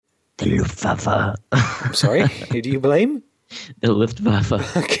The Luftwaffe. I'm sorry, who do you blame? The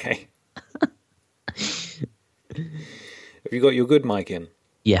Luftwaffe. Okay. Have you got your good mic in?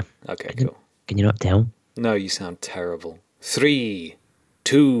 Yeah. Okay, cool. Can you not tell? No, you sound terrible. 3,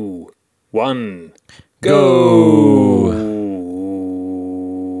 2, 1, go!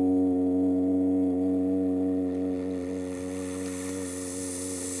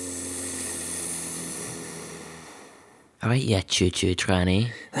 All right, yeah, choo-choo,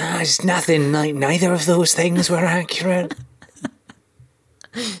 tranny. It's nothing. Neither of those things were accurate.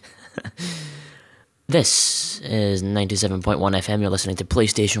 This is 97.1 FM. You're listening to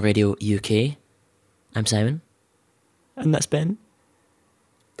PlayStation Radio UK. I'm Simon. And that's Ben.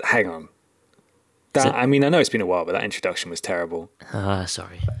 Hang on. I know it's been a while, but that introduction was terrible.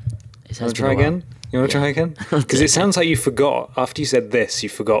 Sorry. You want to try again? Because it sounds like you forgot, after you said this, you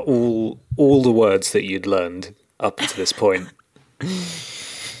forgot all the words that you'd learned up to this point.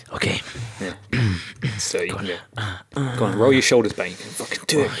 Okay. Yeah. So you can do it. Go on, roll your shoulders back. You can fucking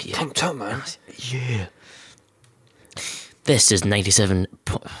do it. Yeah. Pumped up, man. Yeah. This is 97.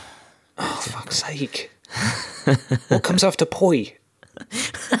 Oh, fuck's sake. What comes after poi?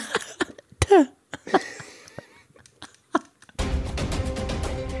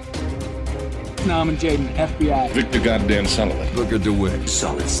 Norman Jaden, FBI. Victor Goddamn Sullivan. Booker DeWitt.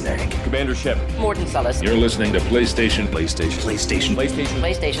 Solid Snake. Commander Shepard. Morton Sullis. You're listening to PlayStation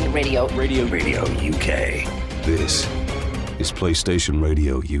Radio. Radio UK. This is PlayStation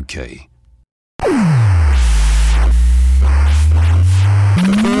Radio UK.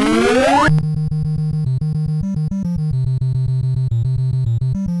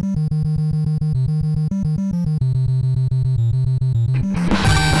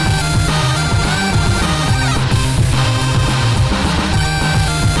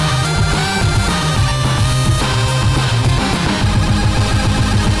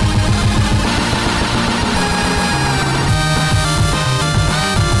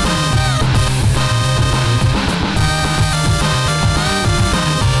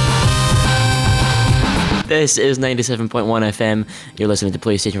 This is 97.1 FM. You're listening to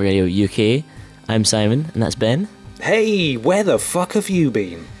PlayStation Radio UK. I'm Simon, and that's Ben. Hey, where the fuck have you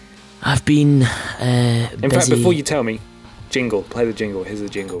been? I've been In fact, before you tell me, jingle. Play the jingle. Here's the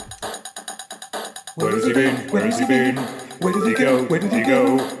jingle. Where has he been? Where has he been? Where did he go? Where did he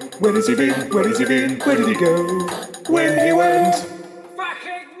go? Where has he been? Where has he been? Where did he go? When he went?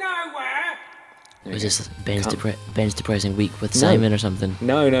 Fucking nowhere! Was this Ben's depressing week with Simon or something?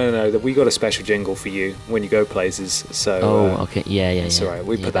 No. We got a special jingle for you when you go places. So. Okay. Yeah. It's alright.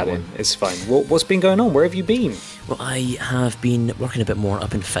 We put that in. It's fine. What's been going on? Where have you been? Well, I have been working a bit more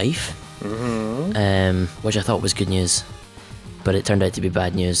up in Fife, which I thought was good news, but it turned out to be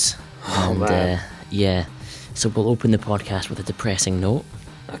bad news. Oh, man. Yeah. So we'll open the podcast with a depressing note.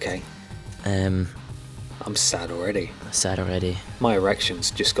 Okay. I'm sad already. My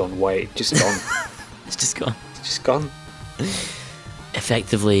erection's just gone Just gone. It's just gone. It's just gone.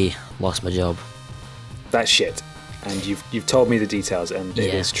 Effectively lost my job. That's shit. And you've told me the details, and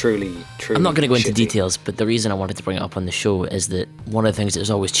it is truly. I'm not going to go into shitty. details, but the reason I wanted to bring it up on the show is that one of the things that has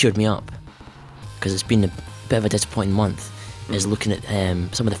always cheered me up, because it's been a bit of a disappointing month, is looking at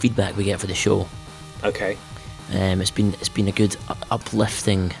some of the feedback we get for the show. Okay. It's been a good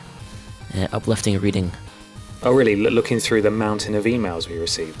uplifting reading. Oh, really? Looking through the mountain of emails we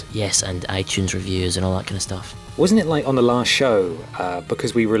received? Yes, and iTunes reviews and all that kind of stuff. Wasn't it like on the last show,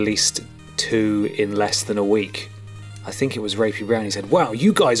 because we released 2 in less than a week, I think it was Rapey Brown, he said, wow,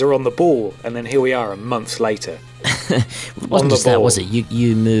 you guys are on the ball, and then here we are a month later. It wasn't just that, was it?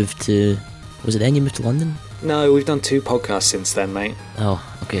 You moved to... Was it then you moved to London? No, we've done 2 podcasts since then, mate. Oh,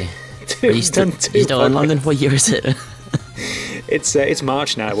 okay. We've done 2 You still in London? What year is it? It's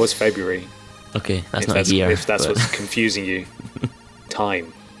March now, it was February. Okay, that's not a year. If that's what's confusing you.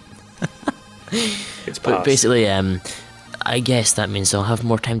 Time. It's past. But basically, I guess that means I'll have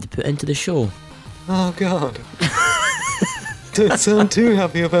more time to put into the show. Oh, God. Don't sound too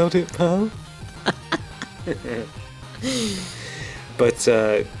happy about it, pal. But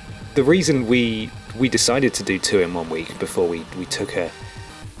the reason we decided to do 2 in 1 week before we took a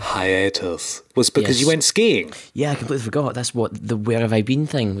hiatus was because you went skiing. Yeah, I completely forgot. That's what the Where Have I Been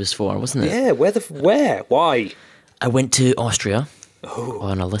thing was for, wasn't it? Yeah, where? Why? I went to Austria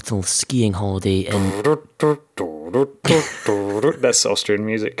on a little skiing holiday in... That's Austrian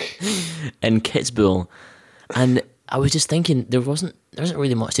music. In Kitzbühel. And I was just thinking, there wasn't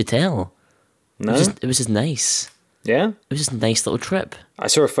really much to tell. No? It was just nice. Yeah? It was just a nice little trip. I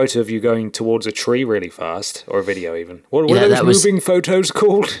saw a photo of you going towards a tree really fast, or a video even. What are those moving photos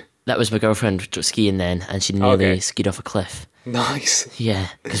called? That was my girlfriend skiing then, and she nearly skied off a cliff. Nice. Yeah,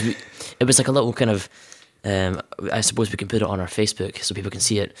 because it was like a little kind of, I suppose we can put it on our Facebook so people can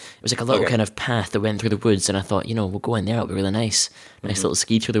see it. It was like a little kind of path that went through the woods, and I thought, we'll go in there, it'll be really nice. Nice little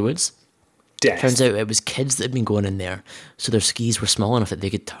ski through the woods. Death. Turns out it was kids that had been going in there, so their skis were small enough that they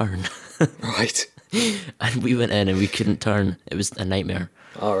could turn. Right. And we went in and we couldn't turn. It was a nightmare.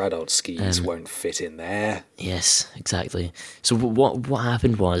 Our adult skis won't fit in there. Yes, exactly. So what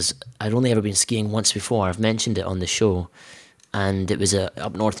happened was, I'd only ever been skiing once before. I've mentioned it on the show, and it was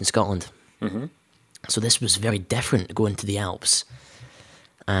up north in Scotland. Mm-hmm. So this was very different, going to the Alps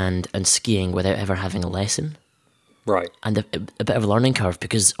and skiing without ever having a lesson. Right. And a bit of a learning curve,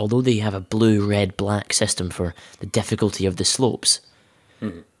 because although they have a blue, red, black system for the difficulty of the slopes,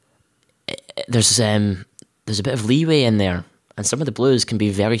 there's a bit of leeway in there. And some of the blues can be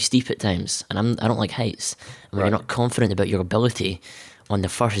very steep at times, and I don't like heights. And when you're not confident about your ability on the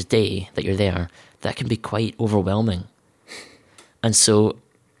first day that you're there, that can be quite overwhelming. And so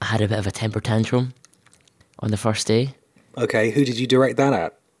I had a bit of a temper tantrum on the first day. Okay, who did you direct that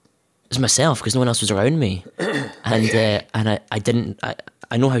at? It was myself, because no one else was around me. And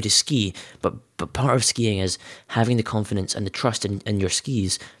I know how to ski, but part of skiing is having the confidence and the trust in your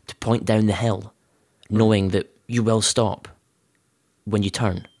skis to point down the hill, knowing that you will stop when you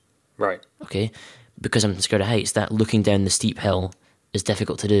turn. Right. Okay? Because I'm scared of heights, that looking down the steep hill is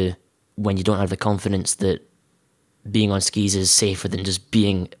difficult to do when you don't have the confidence that being on skis is safer than just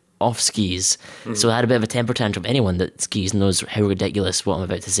being off skis. So I had a bit of a temper tantrum. Anyone that skis knows how ridiculous what I'm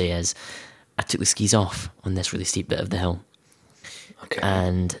about to say is. I took the skis off on this really steep bit of the hill. Okay.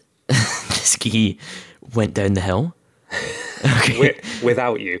 And the ski went down the hill. Okay.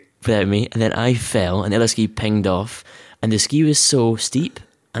 Without you. Without me. And then I fell, and the other ski pinged off. And the ski was so steep,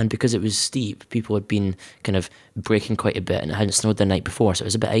 and because it was steep, people had been kind of braking quite a bit, and it hadn't snowed the night before, so it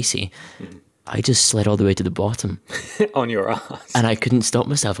was a bit icy. I just slid all the way to the bottom. On your ass. And I couldn't stop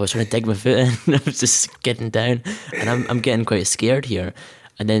myself. I was trying to dig my foot in. I was just getting down, and I'm getting quite scared here.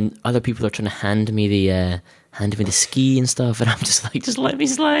 And then other people are trying to hand me the ski and stuff, and I'm just like, just let me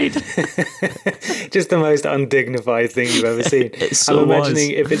slide. Just the most undignified thing you've ever seen. So I'm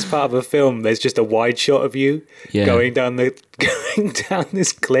imagining if it's part of a film, there's just a wide shot of you going down this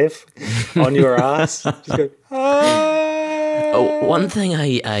cliff on your ass. Just going, Oh, one thing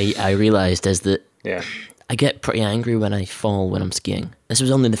I realised is that yeah. I get pretty angry when I fall when I'm skiing. This was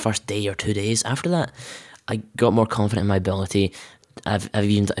only the first day or 2 days. After that, I got more confident in my ability. I've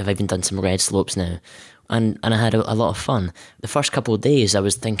even done some red slopes now. And I had a lot of fun. The first couple of days, I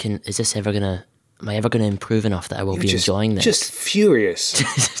was thinking, am I ever gonna improve enough that I will be enjoying this? Just furious.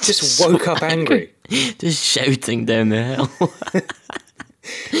 just woke up angry. Just shouting down the hill.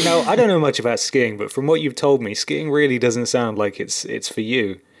 Now, I don't know much about skiing, but from what you've told me, skiing really doesn't sound like it's for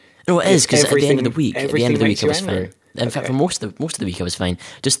you. No, it is, because at the end of the week, I was angry. fine. In fact, for most of the week, I was fine.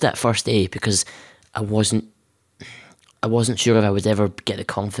 Just that first day, because I wasn't sure if I would ever get the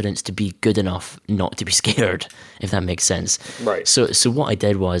confidence to be good enough not to be scared, if that makes sense. Right. So what I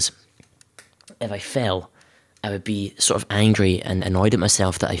did was, if I fell, I would be sort of angry and annoyed at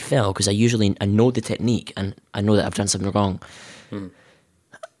myself that I fell, because I know the technique and I know that I've done something wrong.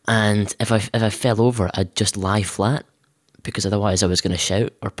 And if I fell over, I'd just lie flat, because otherwise I was going to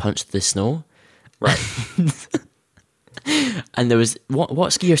shout or punch the snow. Right. And there was what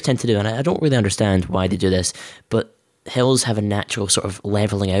skiers tend to do, and I don't really understand why they do this, but hills have a natural sort of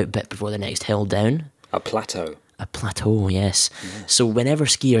levelling out bit before the next hill down. A plateau. A plateau, yes. Yeah. So whenever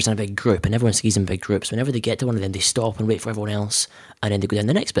skiers in a big group, and everyone skis in big groups, whenever they get to one of them, they stop and wait for everyone else, and then they go down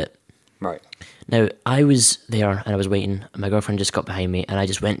the next bit. Right. Now, I was there, and I was waiting, and my girlfriend just got behind me, and I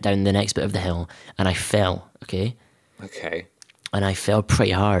just went down the next bit of the hill, and I fell, okay? Okay. And I fell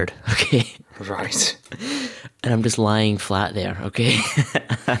pretty hard, okay? Right. And I'm just lying flat there, okay?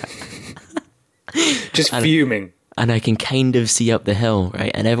 Just fuming. And I can kind of see up the hill,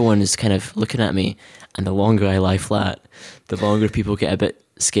 right? And everyone is kind of looking at me, and the longer I lie flat, the longer people get a bit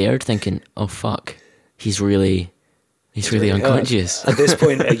scared, thinking, oh fuck, he's really unconscious. At this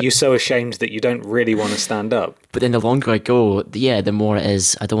point, are you so ashamed that you don't really want to stand up? But then the longer I go, the more it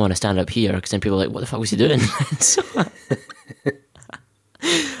is, I don't want to stand up here, because then people are like, what the fuck was he doing?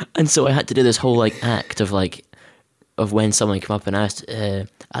 And so I had to do this whole act of when someone came up and asked,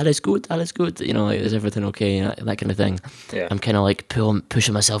 alles gut, is everything okay, that kind of thing. Yeah. I'm kind of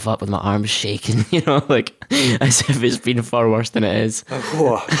pushing myself up with my arms shaking, as if it's been far worse than it is.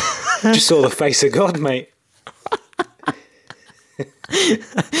 Oh, just saw the face of God, mate.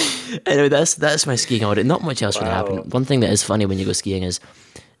 Anyway, that's my skiing audit. Not much else really happened. One thing that is funny when you go skiing is,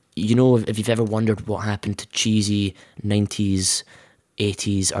 if you've ever wondered what happened to cheesy 90s,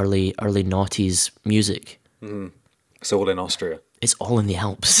 80s, early noughties music. It's all in Austria. It's all in the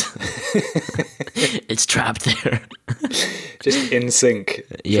Alps. It's trapped there. Just in sync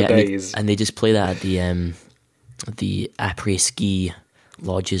for days. And they just play that at the après-ski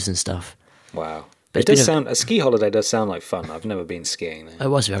lodges and stuff. Wow. But a ski holiday does sound like fun. I've never been skiing there. It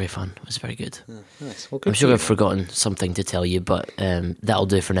was very fun. It was very good. Nice. Well, good I'm sure for I've forgotten something to tell you, but that'll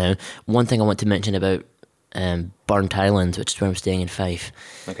do for now. One thing I want to mention about Burnt Island, which is where I'm staying in Fife.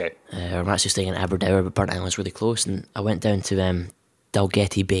 Okay. I'm actually staying in Aberdour, but Burnt Island's really close, and I went down to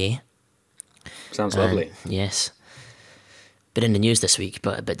Dalgety Bay. Sounds lovely. Yes. Been in the news this week,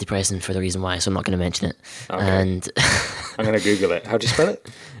 but a bit depressing for the reason why, so I'm not going to mention it. Okay. And I'm going to Google it. How do you spell it?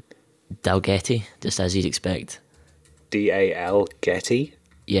 Dalgety, just as you'd expect. D-A-L Getty?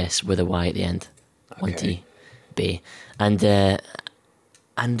 Yes, with a Y at the end. One Okay. T. Bay. And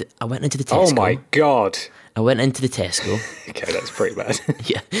I went into the Tesco. Oh my God. I went into the Tesco. Okay, that's pretty bad.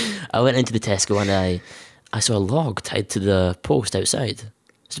 Yeah. I went into the Tesco and I saw a log tied to the post outside.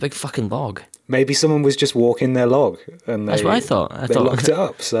 It's a big fucking log. Maybe someone was just walking their log and That's what I thought. They locked it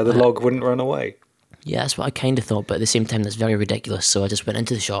up so the log wouldn't run away. Yeah, that's what I kind of thought, but at the same time, that's very ridiculous. So I just went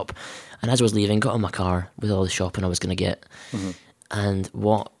into the shop, and as I was leaving, got in my car with all the shopping I was going to get. Mm-hmm. And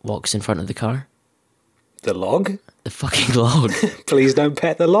what walks in front of the car? The log? The fucking log. Please don't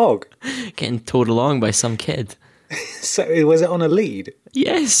pet the log. Getting towed along by some kid. So was it on a lead?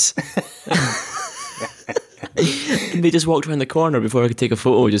 Yes. And they just walked around the corner before I could take a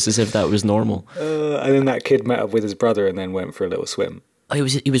photo, just as if that was normal. And then that kid met up with his brother and then went for a little swim. Oh,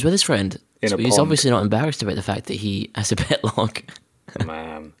 he was with his friend. In a He's pond. obviously not embarrassed about the fact that he has a pet log.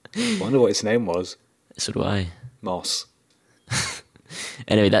 Man. Wonder what its name was. So do I. Moss.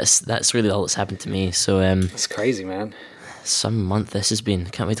 Anyway, that's really all that's happened to me. So That's crazy, man. some month this has been.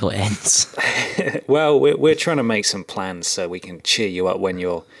 Can't wait till it ends. Well, we're trying to make some plans so we can cheer you up when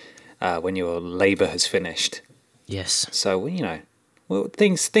your labour has finished. Yes. So well,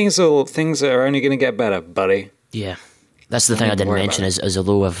 things are only going to get better, buddy. Yeah. That's the thing I even didn't worry mention about is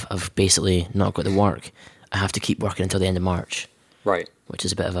although I've basically not got the work, I have to keep working until the end of March, Right. which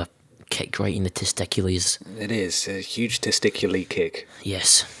is a bit of a kick right in the testicules. It is a huge testicular kick.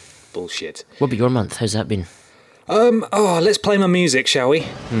 Yes. Bullshit. What about your month? How's that been? Let's play my music, shall we?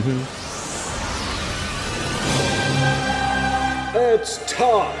 Mm-hmm. It's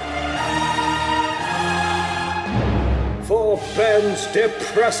time for Ben's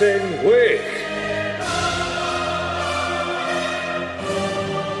depressing week.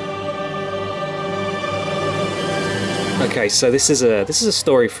 Okay, so this is a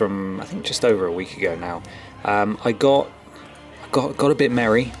story from I think just over a week ago now. I got a bit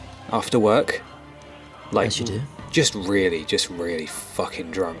merry after work, like As you do. just really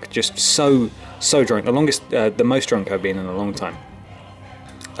fucking drunk, just so drunk. The most drunk I've been in a long time.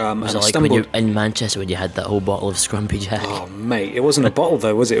 Was and it I like when stumbled. you're in Manchester when you had that whole bottle of Scrumpy Jack? Oh mate, it wasn't a bottle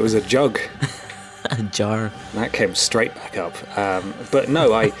though, was it? It was a jug. A jar. That came straight back up. But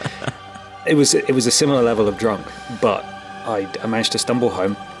no, it was a similar level of drunk, but I managed to stumble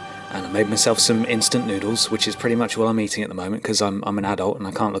home, and I made myself some instant noodles, which is pretty much all I'm eating at the moment because I'm an adult and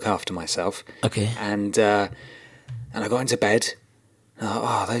I can't look after myself. Okay. And I got into bed.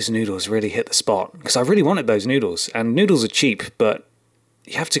 Those noodles really hit the spot because I really wanted those noodles, and noodles are cheap, but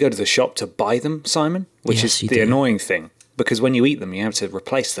you have to go to the shop to buy them, Simon, which Yes, is you the do. annoying thing because when you eat them, you have to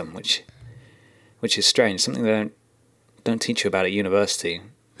replace them, which is strange. Something they don't teach you about at university.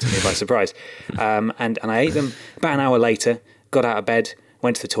 To me by surprise. And I ate them about an hour later, got out of bed,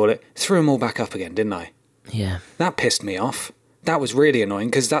 went to the toilet, threw them all back up again, didn't I? Yeah. That pissed me off. That was really annoying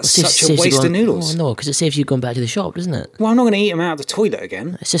because that's Saves- such a saves you waste of going- noodles. Oh, no, because it saves you going back to the shop, doesn't it? Well, I'm not going to eat them out of the toilet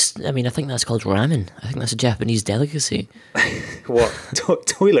again. It's just, I mean, I think that's called ramen. I think that's a Japanese delicacy. What?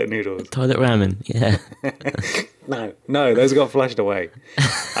 Toilet noodles? Toilet ramen, yeah. No, those got flushed away.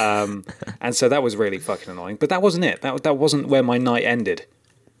 And so that was really fucking annoying. But that wasn't it. That wasn't where my night ended.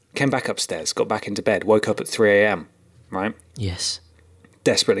 Came back upstairs, got back into bed, woke up at 3 a.m, right? Yes.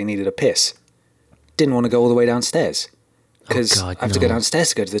 Desperately needed a piss. Didn't want to go all the way downstairs because God, I have to go no. downstairs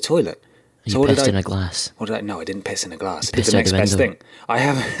to go to the toilet. You what pissed did in a glass. No, I didn't piss in a glass. I did pissed the out next the best window. thing. I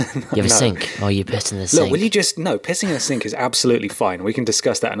have. You have a No. sink. Oh, you pissed in the sink. Look, will you just no? Pissing in a sink is absolutely fine. We can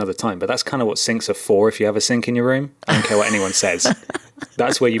discuss that another time. But that's kind of what sinks are for. If you have a sink in your room, I don't care what anyone says.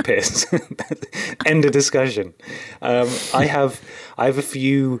 That's where you piss. End of discussion. I have a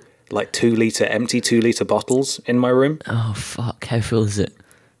few like empty 2 litre bottles in my room. Oh, fuck. How full is it?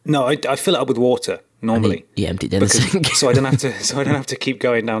 No, I fill it up with water normally. You emptied it in the sink. so I don't have to keep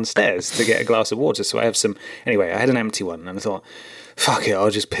going downstairs to get a glass of water. So I have some. Anyway, I had an empty one, and I thought, fuck it, I'll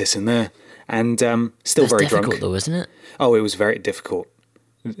just piss in there. And still That's very difficult, drunk. though, isn't it? Oh, it was very difficult.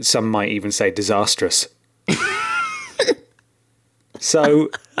 Some might even say disastrous. So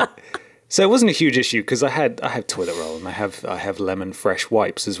it wasn't a huge issue because I have toilet roll and I have lemon fresh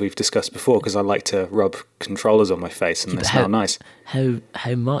wipes, as we've discussed before, because I like to rub controllers on my face and they smell nice.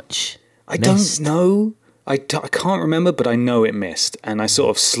 How much? I don't know. I can't remember, but I know it missed, and I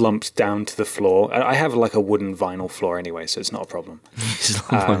sort of slumped down to the floor. I have like a wooden vinyl floor anyway, so it's not a problem.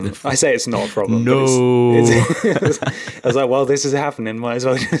 I say it's not a problem. No. I was like, well, this is happening. Might as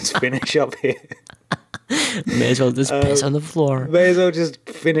well just finish up here. May as well just piss on the floor. May as well just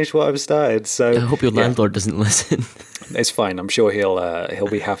finish what I've started. So I hope your landlord doesn't listen. It's fine. I'm sure he'll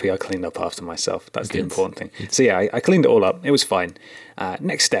be happy I cleaned up after myself. That's the important thing. So yeah, I cleaned it all up. It was fine.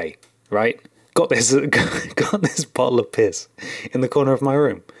 Next day, right? Got this bottle of piss in the corner of my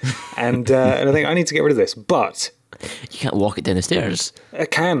room, and I think I need to get rid of this. But you can't walk it down the stairs. I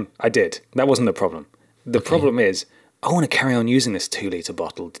can. I did. That wasn't the problem. The problem is I want to carry on using this 2-litre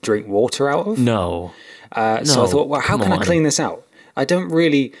bottle to drink water out of. No. So I thought, well, how can I clean this out? I don't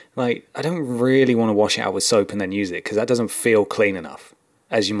really want to wash it out with soap and then use it because that doesn't feel clean enough,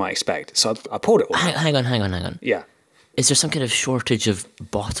 as you might expect. So I poured it all. Hang on. Yeah. Is there some kind of shortage of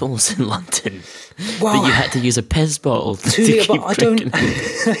bottles in London? Well, that you had to use a piss bottle to 2-litre keep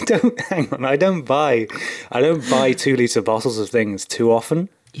drinking? I don't buy 2-litre bottles of things too often.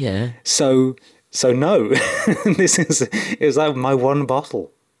 Yeah. So no, it was like my one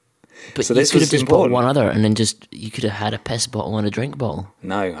bottle. But so you this could was have just bought important. one other, and then you could have had a piss bottle and a drink bottle.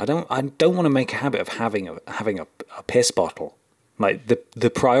 No, I don't want to make a habit of having a piss bottle. Like the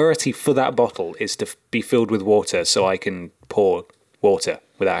priority for that bottle is to be filled with water, so I can pour water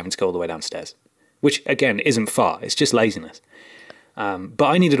without having to go all the way downstairs. Which again isn't far; it's just laziness. But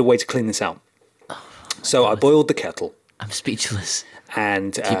I needed a way to clean this out, so I boiled the kettle. I'm speechless.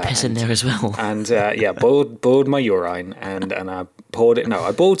 And you piss in there as well. And boiled my urine and I poured it. No,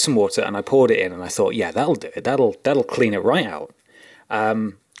 I boiled some water and I poured it in, and I thought, yeah, that'll do it. That'll clean it right out.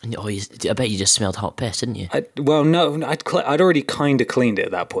 I bet you just smelled hot piss, didn't you? No, I'd already kind of cleaned it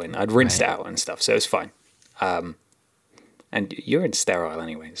at that point. I'd rinsed it out and stuff, so it was fine. And urine's sterile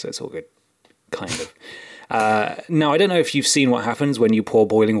anyway, so it's all good, kind of. Now, I don't know if you've seen what happens when you pour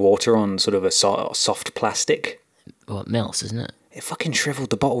boiling water on sort of a soft plastic. Well, it melts, isn't it? It fucking shriveled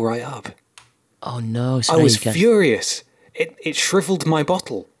the bottle right up. Oh no! So I was furious. It shriveled my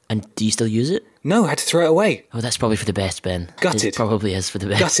bottle. And do you still use it? No, I had to throw it away. Oh, that's probably for the best, Ben. Gutted. It probably is for the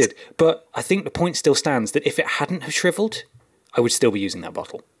best. Gutted. But I think the point still stands that if it hadn't have shriveled, I would still be using that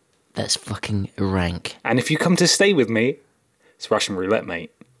bottle. That's fucking rank. And if you come to stay with me, it's Russian roulette,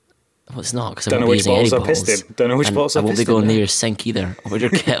 mate. Well, it's not, because I don't won't know be which using any bottles I pissed in. Don't know which bottles I pissed in. I won't be going near your sink either, or your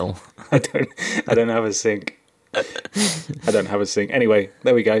kettle. I don't have a sink. I don't have a sink. Anyway,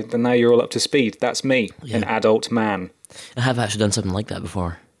 there we go. Then now you're all up to speed. That's me, an adult man. I have actually done something like that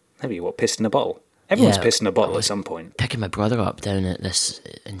before. Have you? What, pissed in a bottle? Everyone's pissed in a bottle at some point. Picking my brother up down at this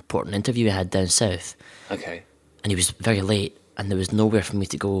important interview we had down south. Okay. And he was very late, and there was nowhere for me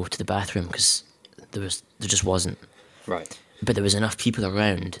to go to the bathroom because there just wasn't. Right. But there was enough people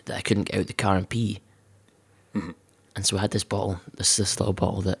around that I couldn't get out the car and pee. Mm-hmm. And so I had this bottle, this little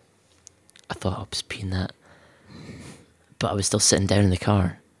bottle that I thought I was peeing that. But I was still sitting down in the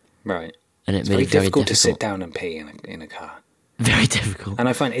car. Right. And it's made very it very difficult to sit down and pee in a car. Very difficult. And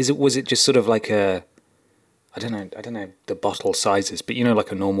I find, was it just sort of like I don't know the bottle sizes, but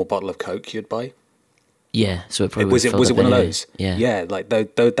like a normal bottle of Coke you'd buy? Yeah, so it probably was it one of those? Yeah. Yeah, like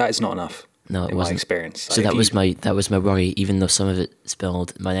that is not enough. No, it in wasn't. My experience. So that was my worry. Even though some of it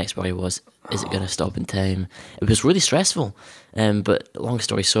spilled, my next worry was, is it going to stop in time? It was really stressful. But long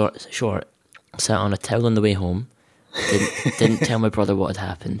story short, sat on a towel on the way home. Didn't tell my brother what had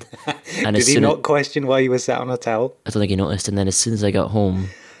happened. And did he not question why you were sat on a towel? I don't think he noticed. And then as soon as I got home,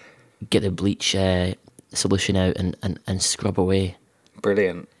 get the bleach solution out and scrub away.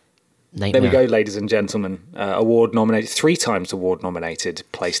 Brilliant. Nightmare. There we go, ladies and gentlemen. 3 times award nominated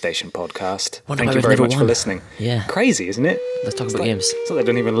PlayStation podcast. Thank you very much for listening. Yeah. Crazy, isn't it? Let's talk about games. It's like they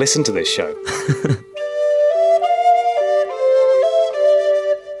don't even listen to this show.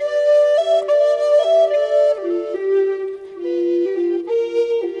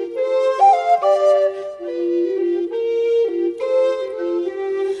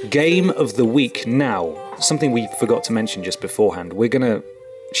 Game of the week now. Something we forgot to mention just beforehand. We're going to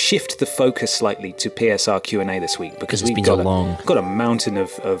shift the focus slightly to PSR Q&A this week because we've got a mountain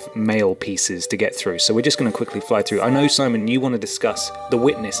of mail pieces to get through. So we're just going to quickly fly through. I know, Simon, you want to discuss The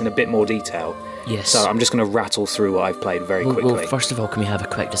Witness in a bit more detail. Yes. So I'm just going to rattle through what I've played very quickly. Well, first of all, can we have a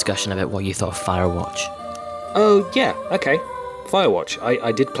quick discussion about what you thought of Firewatch? Oh, yeah. Okay. Firewatch.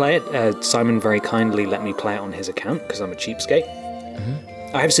 I did play it. Simon very kindly let me play it on his account because I'm a cheapskate. Mm-hmm.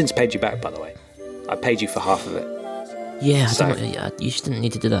 I have since paid you back, by the way. I paid you for half of it. Yeah, So- you just didn't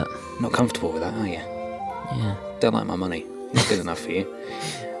need to do that. Not comfortable with that, are you? Yeah. Don't like my money. Not good enough for you.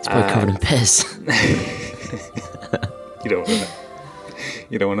 It's probably covered in piss. You don't want to know.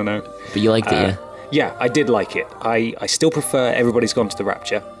 You don't want to know. But you liked it, yeah? Yeah, I did like it. I still prefer Everybody's Gone to the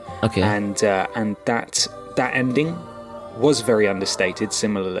Rapture. Okay. And that ending was very understated,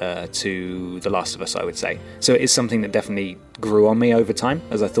 similar to The Last of Us, I would say. So it is something that definitely grew on me over time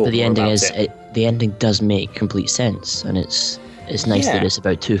as I thought But the more ending about is it. the ending does make complete sense, and it's nice Yeah. that it's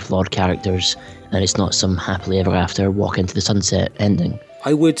about two flawed characters, and it's not some happily ever after walk into the sunset ending.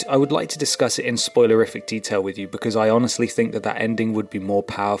 I would like to discuss it in spoilerific detail with you, because I honestly think that ending would be more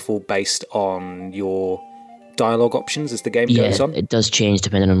powerful based on your dialogue options as the game Yeah, goes on. it does change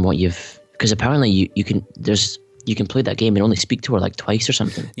depending on what you've, because apparently you can play that game and only speak to her like twice or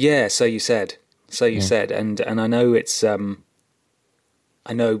something. Yeah, so you said, and I know it's I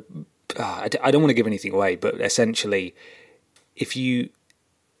don't want to give anything away, but essentially, if you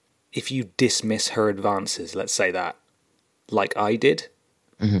dismiss her advances, let's say that, like I did,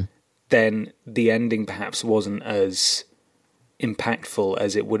 then the ending perhaps wasn't as impactful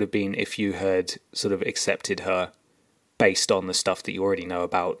as it would have been if you had sort of accepted her based on the stuff that you already know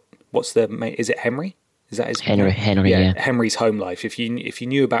about. Is it Henry? Is that his Henry, yeah. Henry's home life. If you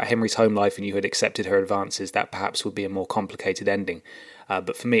knew about Henry's home life and you had accepted her advances, that perhaps would be a more complicated ending.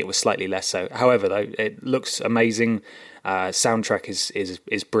 But for me, it was slightly less so. However, though, it looks amazing. Soundtrack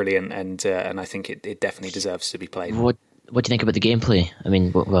is brilliant, and I think it definitely deserves to be played. What do you think about the gameplay? I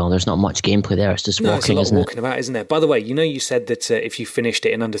mean, well, there's not much gameplay there. It's just No, walking, it's a lot isn't walking about, isn't there? By the way, you said that if you finished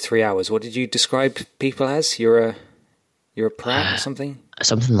it in under 3 hours, what did you describe people as? You're a prat or something?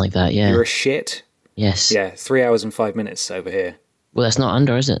 Something like that, yeah. You're a shit? Yes. Yeah, 3 hours and 5 minutes over here. Well, that's not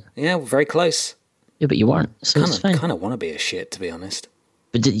under, is it? Yeah, very close. Yeah, but you weren't, so it's fine. Kind of want to be a shit, to be honest.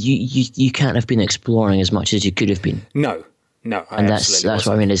 But you can't have been exploring as much as you could have been. No, And that's what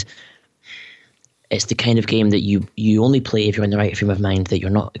I mean is, it's the kind of game that you only play if you're in the right frame of mind, that you're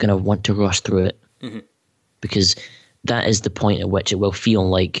not going to want to rush through it. Mm-hmm. Because that is the point at which it will feel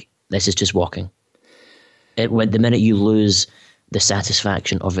like this is just walking. When the minute you lose the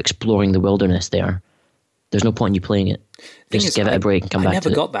satisfaction of exploring the wilderness there's no point in you playing it. Just give it a break and come back to it. I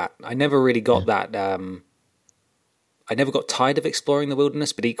never got that. I never really got that. I never got tired of exploring the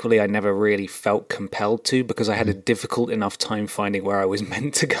wilderness, but equally I never really felt compelled to, because I had a difficult enough time finding where I was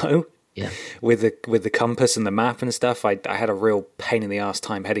meant to go. Yeah. With the compass and the map and stuff, I had a real pain in the ass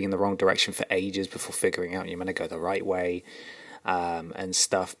time heading in the wrong direction for ages before figuring out you're meant to go the right way, and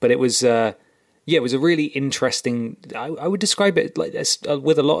stuff. But it was, it was a really interesting. I would describe it like this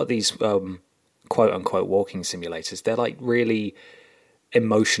with a lot of these quote unquote walking simulators. They're like really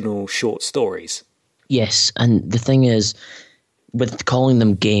emotional short stories. Yes, and the thing is, with calling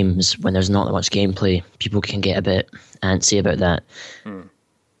them games when there's not that much gameplay, people can get a bit antsy about that.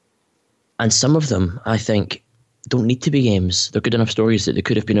 And some of them, I think, don't need to be games. They're good enough stories that they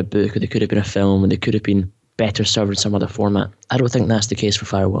could have been a book, or they could have been a film, or they could have been better served in some other format. I don't think that's the case for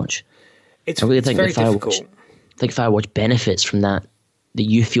Firewatch. I really think very that difficult. I think Firewatch benefits from that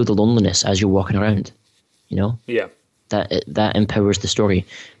you feel the loneliness as you're walking around. You know? Yeah. That empowers the story.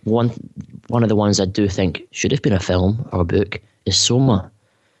 One of the ones I do think should have been a film or a book is Soma,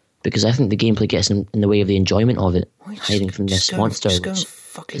 because I think the gameplay gets in the way of the enjoyment of it, hiding from this monster. Just go and which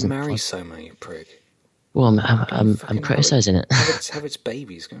fucking isn't marry fun. Soma, you prick. Well, I'm criticising it. Have its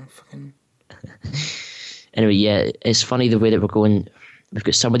babies. Go and fucking. Anyway, yeah, it's funny the way that we're going. We've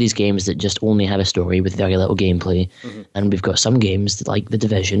got some of these games that just only have a story with very little gameplay, and we've got some games that, like The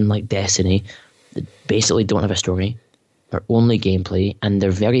Division, like Destiny, that basically don't have a story, are only gameplay, and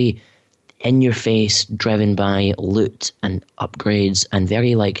they're very in-your-face, driven by loot and upgrades, and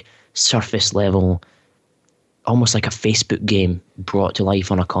very like surface level, almost like a Facebook game brought to life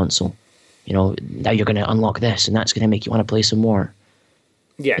on a console. You know, now you're going to unlock this, and that's going to make you want to play some more.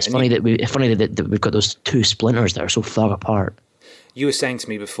 Yeah, It's funny that we've got those two splinters that are so far apart. You were saying to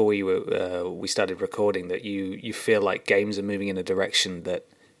me before we started recording that you feel like games are moving in a direction that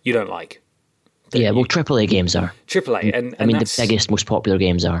you don't like. Yeah, well, AAA games are. AAA, and I mean, the that's, biggest, most popular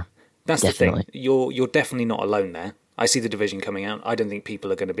games are. That's definitely. the thing. You're definitely not alone there. I see The Division coming out. I don't think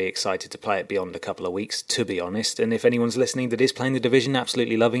people are going to be excited to play it beyond a couple of weeks, to be honest. And if anyone's listening that is playing The Division,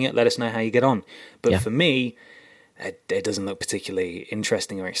 absolutely loving it, let us know how you get on. But for me, it doesn't look particularly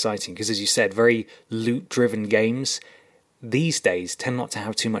interesting or exciting, because, as you said, very loot-driven games these days tend not to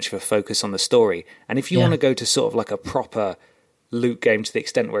have too much of a focus on the story. And if you want to go to sort of like a proper loot game to the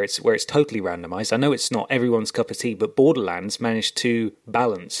extent where it's totally randomized, I know it's not everyone's cup of tea, but Borderlands managed to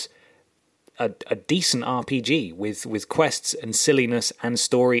balance a decent RPG with quests and silliness and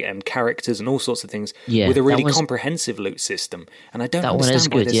story and characters and all sorts of things, with a really comprehensive loot system. And I don't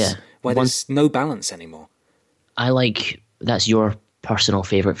understand why there's no balance anymore. That's your personal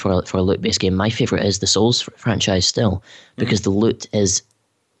favourite for a loot-based game. My favourite is the Souls franchise still, because the loot is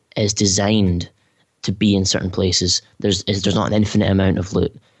designed to be in certain places. There's not an infinite amount of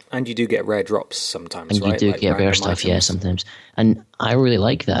loot. And you do get rare drops sometimes, and right? You do get rare stuff, yeah, sometimes. And I really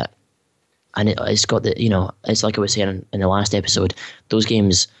like that. And it's got it's like I was saying in the last episode, those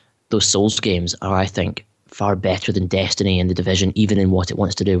Souls games are, I think, far better than Destiny and The Division, even in what it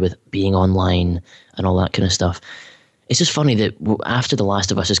wants to do with being online and all that kind of stuff. It's just funny that after The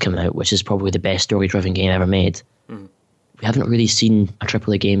Last of Us has come out, which is probably the best story-driven game ever made, we haven't really seen a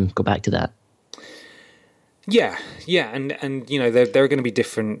AAA game go back to that. Yeah, and there are going to be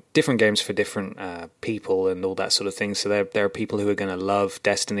different games for different people and all that sort of thing. So there are people who are going to love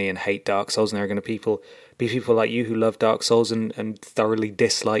Destiny and hate Dark Souls, and there are going to be people like you who love Dark Souls and thoroughly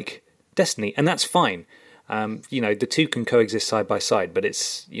dislike Destiny, and that's fine. The two can coexist side by side, but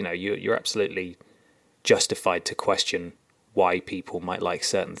it's you're absolutely justified to question why people might like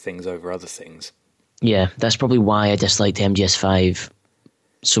certain things over other things. Yeah, that's probably why I disliked MGS5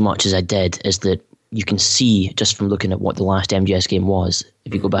 so much as I did, is that you can see just from looking at what the last MGS game was,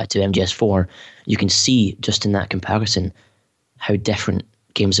 if you go back to MGS4, you can see just in that comparison how different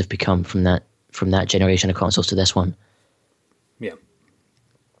games have become from that generation of consoles to this one. Yeah.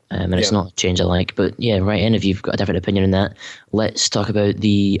 And it's not a change I like, but yeah, right in, if you've got a different opinion on that, let's talk about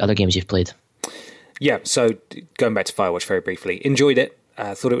the other games you've played. Yeah, so going back to Firewatch very briefly, enjoyed it.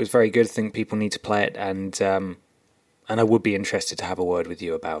 Thought it was very good. Think people need to play it, and I would be interested to have a word with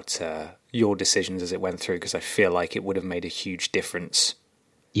you about your decisions as it went through, because I feel like it would have made a huge difference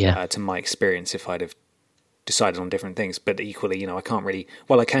to my experience if I'd have decided on different things. But equally, I can't really...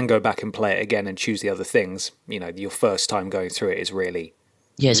 Well, I can go back and play it again and choose the other things. Your first time going through it is really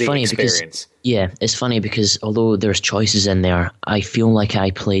it's funny experience. It's funny because although there's choices in there, I feel like I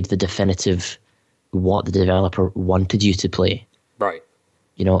played the definitive what the developer wanted you to play. Right.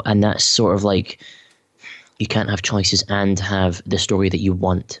 And that's sort of like... You can't have choices and have the story that you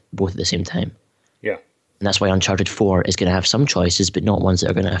want both at the same time. Yeah. And that's why Uncharted 4 is going to have some choices, but not ones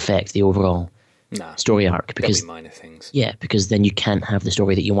that are going to affect the overall story arc. Because minor things. Yeah, because then you can't have the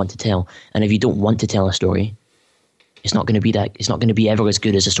story that you want to tell. And if you don't want to tell a story, it's not going to be that. It's not going to be ever as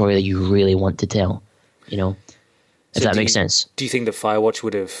good as a story that you really want to tell. If that makes sense. Do you think that Firewatch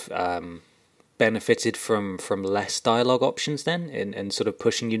would have benefited from less dialogue options then, in sort of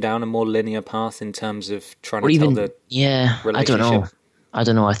pushing you down a more linear path in terms of trying to tell the relationship? I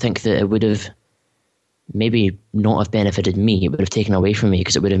don't know. I think that it would have maybe not have benefited me. It would have taken away from me,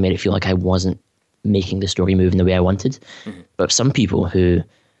 because it would have made it feel like I wasn't making the story move in the way I wanted. Mm-hmm. But some people who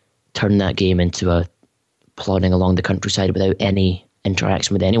turn that game into a plodding along the countryside without any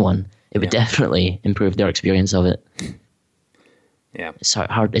interaction with anyone, it would definitely improve their experience of it. Yeah, it's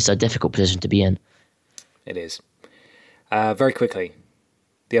hard. It's a difficult position to be in. It is. Very quickly,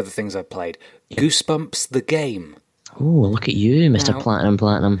 the other things I've played. Goosebumps the game. Oh, look at you, Mr.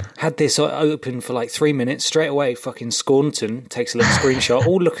 Platinum. Had this open for like 3 minutes. Straight away, fucking Scornton takes a little screenshot.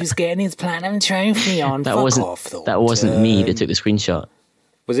 Oh, look who's getting his platinum trophy on. That wasn't me that took the screenshot.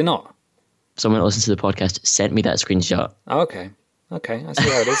 Was it not? Someone that listens to the podcast sent me that screenshot. Oh, okay, I see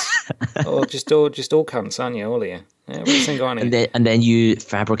how it is. just all cunts, aren't you, all of you? Every single one of you. And then you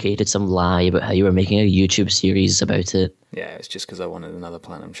fabricated some lie about how you were making a YouTube series about it. Yeah, it's just because I wanted another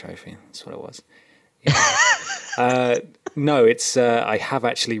platinum trophy. That's what it was. Yeah. No, it's I have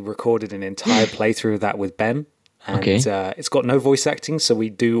actually recorded an entire playthrough of that with Ben. And it's got no voice acting, so we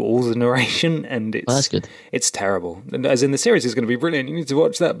do all the narration, and that's good. It's terrible. As in, the series is going to be brilliant. You need to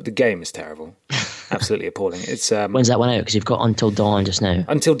watch that, but the game is terrible. Absolutely appalling. It's when's that one out? Because you've got Until Dawn just now.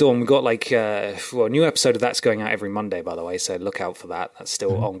 Until Dawn, we've got like a new episode of that's going out every Monday, by the way, so look out for that. That's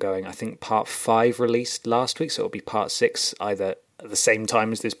still ongoing. I think part 5 released last week, so it'll be part 6 either at the same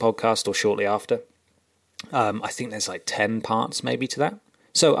time as this podcast or shortly after. I think there's like 10 parts maybe to that.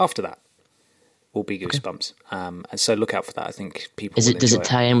 So after that will be Goosebumps. And so look out for that. I think people does it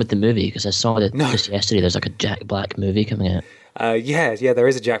tie in with the movie? Because I saw that just yesterday there's like a Jack Black movie coming out. Yeah, there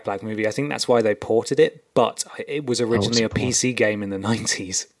is a Jack Black movie. I think that's why they ported it, but it was originally a PC game in the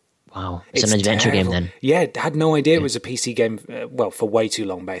 90s. Wow. It's an adventure game then? Yeah, I had no idea it was a PC game, for way too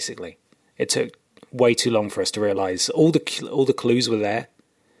long, basically. It took way too long for us to realise all the clues were there,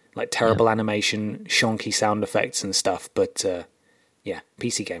 like terrible animation, shonky sound effects and stuff, but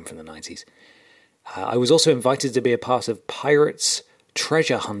PC game from the 90s. I was also invited to be a part of Pirates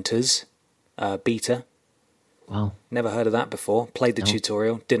Treasure Hunters beta. Wow. Never heard of that before. Played the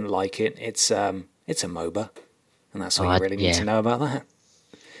tutorial, didn't like it. It's a MOBA, and that's all you really need to know about that.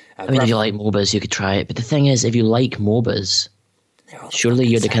 I mean, if you like MOBAs, you could try it. But the thing is, if you like MOBAs, surely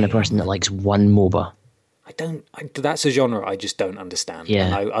you're the kind of person that likes one MOBA. That's a genre I just don't understand.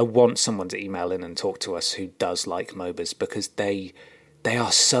 Yeah. And I want someone to email in and talk to us who does like MOBAs, because they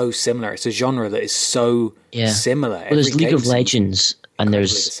are so similar. It's a genre that is so similar. Well, there's League of Legends, and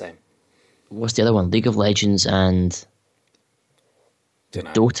there's the same. What's the other one? League of Legends and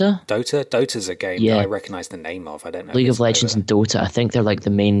Dota? Dota's a game that I recognise the name of. I don't know. League of Legends and Dota, I think they're like the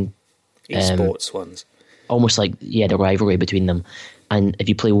main esports ones. Almost like, the rivalry between them. And if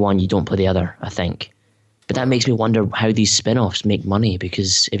you play one, you don't play the other, I think. But that makes me wonder how these spin-offs make money,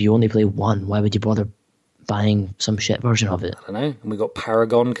 because if you only play one, why would you bother buying some shit version of it? I don't know. And we got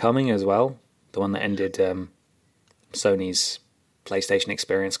Paragon coming as well, the one that ended Sony's PlayStation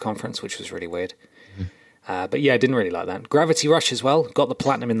Experience conference, which was really weird. But yeah, I didn't really like that. Gravity Rush as well. Got the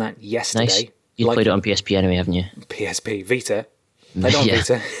platinum in that yesterday. Nice. You played it on PSP anyway, haven't you? PSP Vita. Played on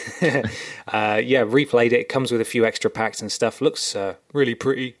Vita. Replayed it. It comes with a few extra packs and stuff. Looks really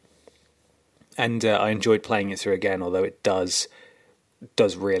pretty. And I enjoyed playing it through again, although it does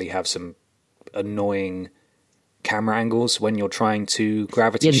really have some annoying camera angles when you're trying to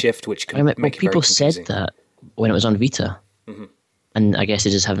gravity shift, which can make it very people confusing. said that when it was on Vita. Mm-hmm. And I guess they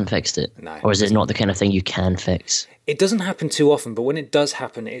just haven't fixed it. No, or is it not the kind of thing you can fix? It doesn't happen too often, but when it does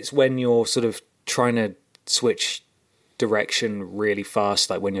happen, it's when you're sort of trying to switch direction really fast,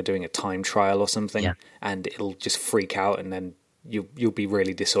 like when you're doing a time trial or something, and it'll just freak out, and then you'll be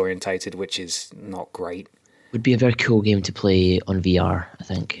really disorientated, which is not great. Would be a very cool game to play on VR, I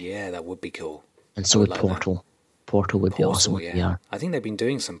think. Yeah, that would be cool. And so would like Portal. That. Portal would be awesome with VR. I think they've been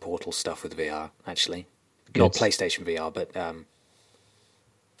doing some Portal stuff with VR, actually. Good. Not PlayStation VR, but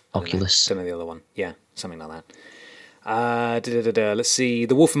Oculus. Don't know the other one. Yeah, something like that. Let's see.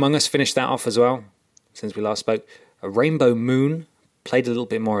 The Wolf Among Us, finished that off as well, since we last spoke. A Rainbow Moon, played a little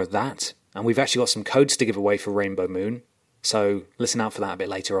bit more of that. And we've actually got some codes to give away for Rainbow Moon. So listen out for that a bit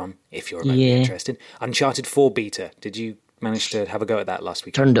later on, if you're interested. Uncharted 4 beta. Did you manage to have a go at that last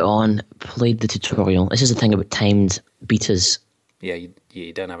week? Turned it on, played the tutorial. This is the thing about timed betas. Yeah,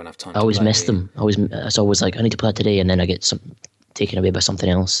 you don't have enough time. I always miss them. It's always like, I need to play it today, and then I get taken away by something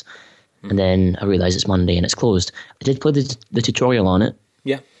else. And then I realise it's Monday and it's closed. I did play the tutorial on it.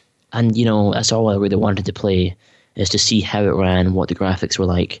 Yeah. And, that's all I really wanted to play, is to see how it ran, what the graphics were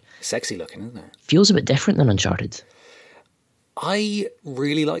like. Sexy looking, isn't it? Feels a bit different than Uncharted. I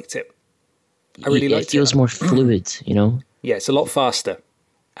really liked it. It feels more fluid, Yeah, it's a lot faster.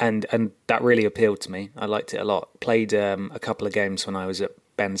 And that really appealed to me. I liked it a lot. Played a couple of games when I was at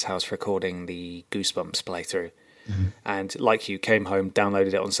Ben's house recording the Goosebumps playthrough. Mm-hmm. And like you, came home, downloaded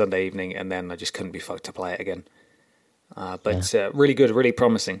it on Sunday evening, and then I just couldn't be fucked to play it again. Really good, really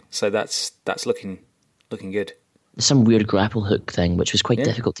promising. So that's looking good. There's some weird grapple hook thing, which was quite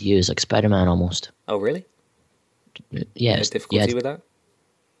difficult to use, like Spider-Man almost. Oh, really? Yeah. Difficulty with that?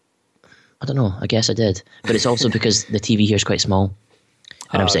 I don't know. I guess I did. But it's also because the TV here is quite small.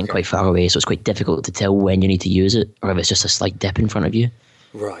 And I'm sitting quite far away, so it's quite difficult to tell when you need to use it, or if it's just a slight dip in front of you.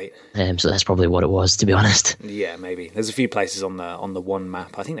 Right. So that's probably what it was, to be honest. Yeah, maybe. There's a few places on the one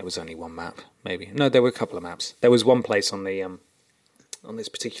map. I think there was only one map, maybe. No, there were a couple of maps. There was one place on the on this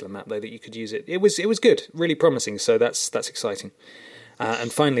particular map though that you could use it. It was good, really promising. So that's exciting.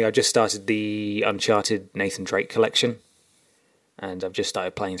 And finally, I just started the Uncharted Nathan Drake collection, and I've just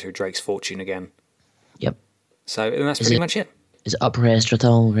started playing through Drake's Fortune again. Yep. So and that's pretty much it. Is it up-res at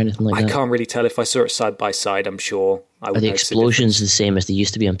all or anything like that? I can't really tell. If I saw it side by side, I'm sure I would. Are the explosions the same as they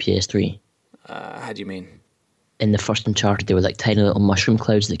used to be on PS3? How do you mean? In the first Uncharted, there were like tiny little mushroom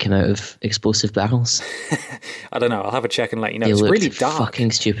clouds that came out of explosive barrels. I don't know. I'll have a check and let you know. They it's looked really dark.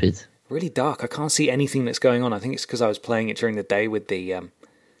 Fucking stupid. Really dark. I can't see anything that's going on. I think it's because I was playing it during the day with the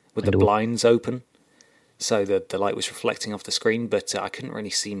blinds open, so the light was reflecting off the screen, but I couldn't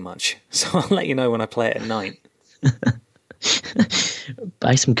really see much. So I'll let you know when I play it at night.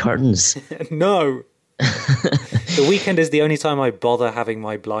 Buy some curtains. No. The weekend is the only time I bother having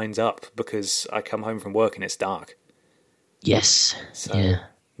my blinds up, because I come home from work and it's dark. Yes. So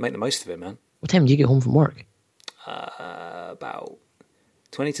make the most of it, man. What time do you get home from work? About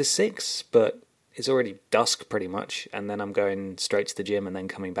 20 to 6, but it's already dusk pretty much, and then I'm going straight to the gym and then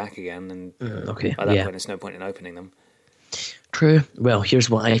coming back again, and by that point, there's no point in opening them. True. Well, here's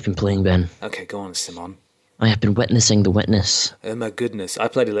what I've been playing, Ben. Okay, go on, Simon. I have been witnessing The Witness. Oh my goodness. I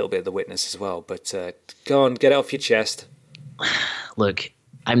played a little bit of The Witness as well, but go on, get it off your chest. Look,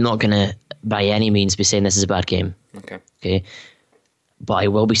 I'm not going to by any means be saying this is a bad game. Okay. But I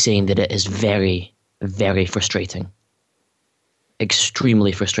will be saying that it is very, very frustrating.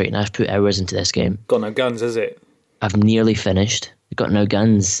 Extremely frustrating. I've put hours into this game. Got no guns, is it? I've nearly finished. I've got no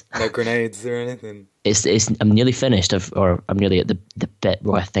guns. No grenades or anything. I'm nearly finished, I'm nearly at the bit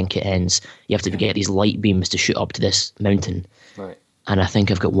where I think it ends. You have to get these light beams to shoot up to this mountain. Right. And I think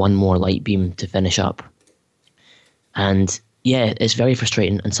I've got one more light beam to finish up. And yeah, it's very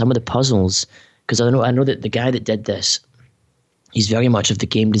frustrating. And some of the puzzles, because I know that the guy that did this, he's very much of the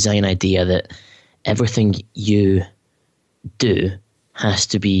game design idea that everything you do has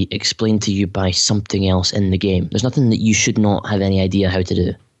to be explained to you by something else in the game. There's nothing that you should not have any idea how to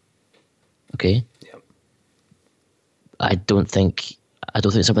do. Okay? Yep. I don't think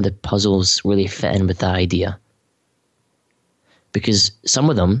some of the puzzles really fit in with that idea. Because some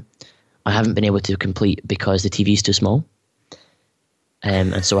of them I haven't been able to complete because the TV's too small.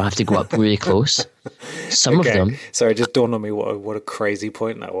 And so I have to go up really close. Some of them... Sorry, it just dawned on me what a crazy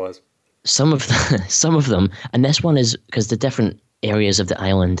point that was. Some of them, and this one is because the different areas of the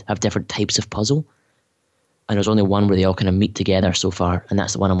island have different types of puzzle. And there's only one where they all kind of meet together so far, and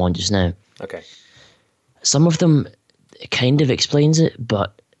that's the one I'm on just now. Okay. Some of them kind of explains it,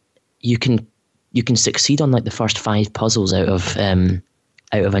 but you can succeed on like the first 5 puzzles out of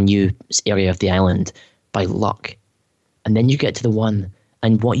a new area of the island by luck. And then you get to the one,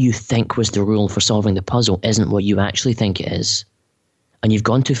 and what you think was the rule for solving the puzzle isn't what you actually think it is. And you've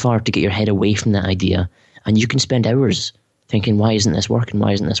gone too far to get your head away from that idea, and you can spend hours thinking, why isn't this working?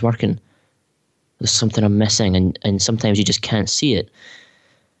 Why isn't this working? There's something I'm missing, and sometimes you just can't see it.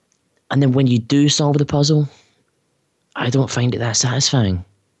 And then when you do solve the puzzle, I don't find it that satisfying.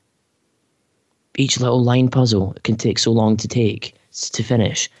 Each little line puzzle can take so long to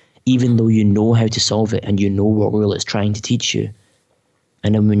finish, even though you know how to solve it and you know what rule it's trying to teach you.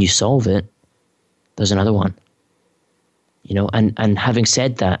 And then when you solve it, there's another one. You know, and having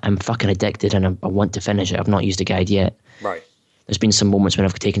said that, I'm fucking addicted and I want to finish it. I've not used a guide yet. Right. There's been some moments when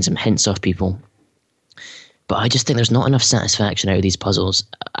I've taken some hints off people. But I just think there's not enough satisfaction out of these puzzles.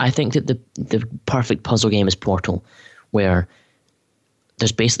 I think that the perfect puzzle game is Portal, where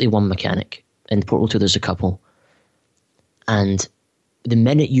there's basically one mechanic. In Portal 2, there's a couple. And the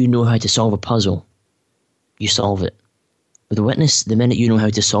minute you know how to solve a puzzle, you solve it. With The Witness, the minute you know how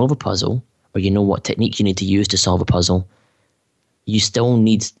to solve a puzzle, or you know what technique you need to use to solve a puzzle, you still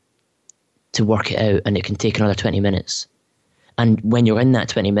need to work it out, and it can take another 20 minutes. And when you're in that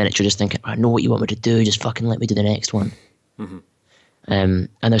 20 minutes, you're just thinking, I know what you want me to do, just fucking let me do the next one. Mm-hmm. And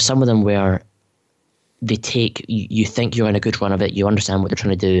there's some of them where they take, you think you're in a good run of it, you understand what they're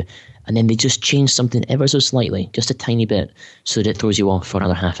trying to do, and then they just change something ever so slightly, just a tiny bit, so that it throws you off for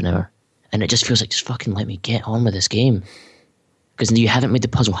another half an hour. And it just feels like, just fucking let me get on with this game. Because you haven't made the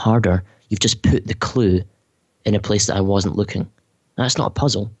puzzle harder, you've just put the clue in a place that I wasn't looking. That's not a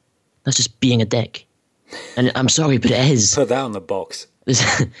puzzle. That's just being a dick. And I'm sorry, but it is. Put that on the box.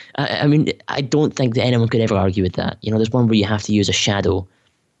 I mean, I don't think that anyone could ever argue with that. You know, there's one where you have to use a shadow,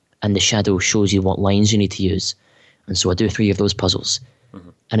 and the shadow shows you what lines you need to use. And so I do 3 of those puzzles. Mm-hmm.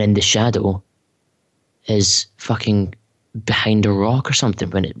 And then the shadow is fucking behind a rock or something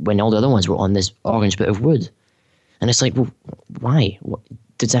when all the other ones were on this orange bit of wood. And it's like, well, why?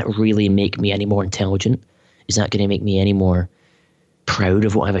 Does that really make me any more intelligent? Is that going to make me any more proud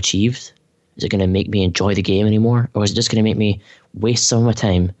of what I've achieved? Is it going to make me enjoy the game anymore? Or is it just going to make me waste some of my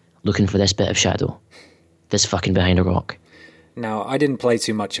time looking for this bit of shadow? This fucking behind a rock. Now, I didn't play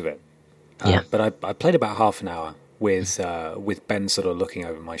too much of it. But I played about half an hour with Ben sort of looking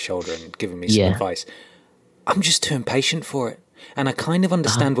over my shoulder and giving me some advice. I'm just too impatient for it. And I kind of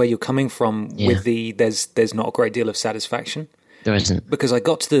understand where you're coming from with there's not a great deal of satisfaction. There isn't. Because I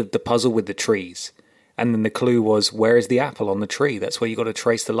got to the puzzle with the trees, and then the clue was, where is the apple on the tree? That's where you got to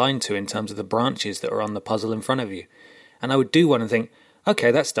trace the line to in terms of the branches that are on the puzzle in front of you. And I would do one and think,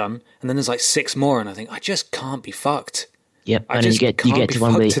 okay, that's done. And then there's like 6 more, and I think, I just can't be fucked. Yep, I and just you get to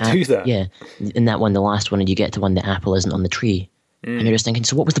one where do that. Yeah, in that one, the last one, and you get to one, the apple isn't on the tree. And you're just thinking,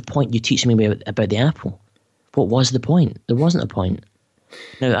 so what was the point you teaching me about the apple? What was the point? There wasn't a point.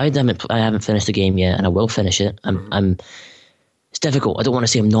 No, I haven't finished the game yet, and I will finish it. It's difficult. I don't want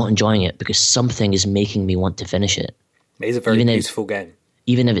to say I'm not enjoying it, because something is making me want to finish it. It is a very beautiful game.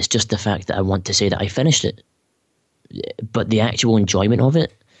 Even if it's just the fact that I want to say that I finished it. But the actual enjoyment of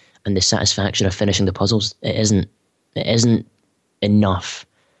it and the satisfaction of finishing the puzzles, it isn't enough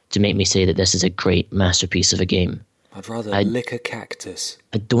to make me say that this is a great masterpiece of a game. I'd rather lick a cactus.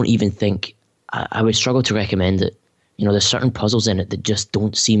 I don't even think... I would struggle to recommend it. You know, there's certain puzzles in it that just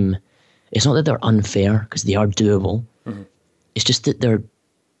don't seem... It's not that they're unfair, because they are doable. Mm-hmm. It's just that they're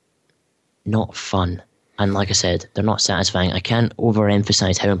not fun. And like I said, they're not satisfying. I can't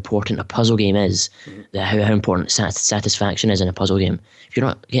overemphasize how important a puzzle game is, how important satisfaction is in a puzzle game. If you're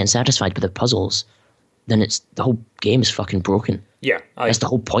not getting satisfied with the puzzles, then the whole game is fucking broken. Yeah. That's the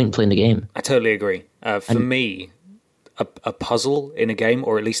whole point in playing the game. I totally agree. For me, a puzzle in a game,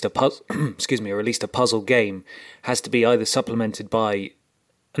 or at least a puzzle, or at least a puzzle game, has to be either supplemented by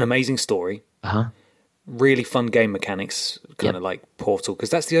an amazing story, really fun game mechanics, kind of like Portal, because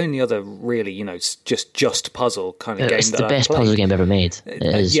that's the only other really, just puzzle kind of game. It's the best puzzle game ever made. It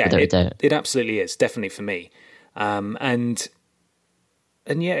is, without a doubt. It absolutely is, definitely for me. And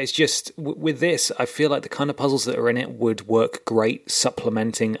yeah, it's just with this, I feel like the kind of puzzles that are in it would work great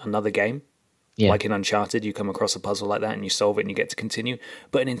supplementing another game. Yeah. Like in Uncharted, you come across a puzzle like that and you solve it and you get to continue.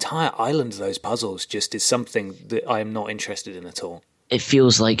 But an entire island of those puzzles just is something that I am not interested in at all. It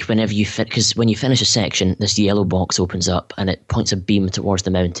feels like whenever because when you finish a section, this yellow box opens up and it points a beam towards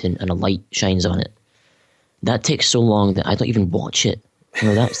the mountain and a light shines on it. That takes so long that I don't even watch it.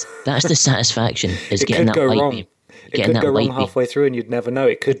 That's the satisfaction, is getting that light beam. It could go wrong halfway through and you'd never know.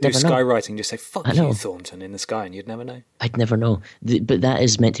 It could do skywriting, just say, fuck you, Thornton, in the sky, and you'd never know. I'd never know. But that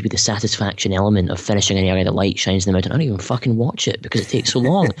is meant to be the satisfaction element of finishing an area that light shines in the mountain. I don't even fucking watch it because it takes so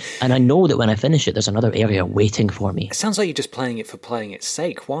long. And I know that when I finish it, there's another area waiting for me. It sounds like you're just playing it for playing its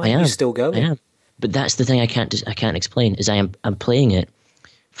sake. Why are you still going? I am. But that's the thing I can't explain, is I'm playing it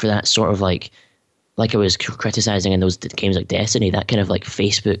for that sort of like I was criticizing in those games like Destiny, that kind of like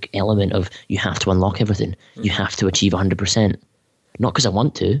Facebook element of you have to unlock everything. You have to achieve 100%. Not because I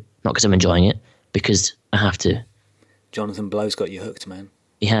want to, not because I'm enjoying it, because I have to. Jonathan Blow's got you hooked, man.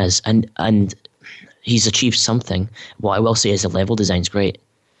 He has, and he's achieved something. What I will say is the level design's great.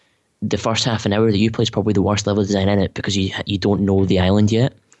 The first half an hour that you play is probably the worst level design in it because you don't know the island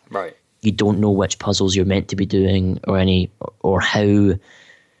yet. Right. You don't know which puzzles you're meant to be doing or how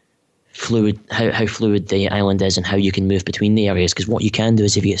fluid the island is and how you can move between the areas, because what you can do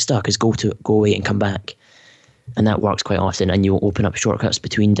is if you get stuck is go away and come back, and that works quite often, and you'll open up shortcuts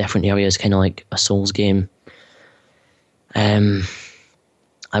between different areas, kind of like a Souls game.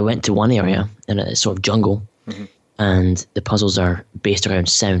 I went to one area in a sort of jungle, and the puzzles are based around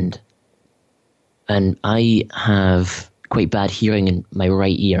sound, and I have quite bad hearing in my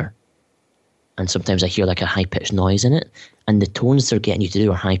right ear, and sometimes I hear like a high-pitched noise in it, and the tones they're getting you to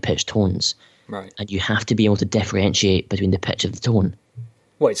do are high-pitched tones. Right. And you have to be able to differentiate between the pitch of the tone.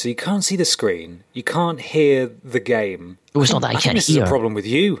 Wait, so you can't see the screen, you can't hear the game. Well, it's not that I can't this hear. This is a problem with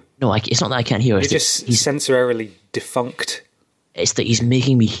you. No, it's not that I can't hear. You're just sensorily defunct. It's that he's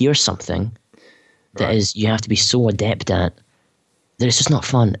making me hear something that is you have to be so adept at that it's just not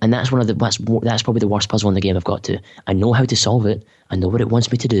fun. And that's that's probably the worst puzzle in the game I've got to. I know how to solve it, I know what it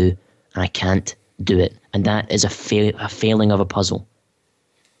wants me to do, and I can't do it. And that is a failing of a puzzle.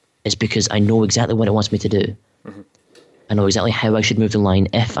 It's because I know exactly what it wants me to do. I know exactly how I should move the line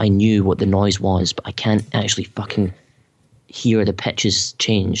if I knew what the noise was, but I can't actually fucking hear the pitches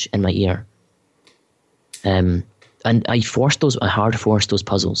change in my ear. And I hard forced those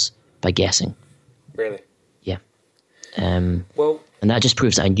puzzles by guessing. Really? Yeah. And that just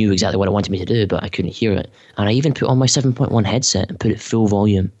proves that I knew exactly what it wanted me to do, but I couldn't hear it. And I even put on my 7.1 headset and put it full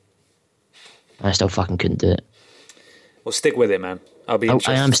volume. And I still fucking couldn't do it. Well, stick with it, man. I'll be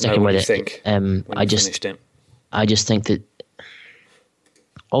interested. I am sticking with it. Think when you finished it. I just think that.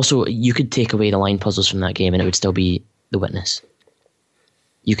 Also, you could take away the line puzzles from that game, and it would still be The Witness.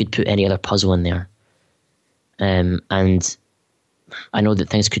 You could put any other puzzle in there, and I know that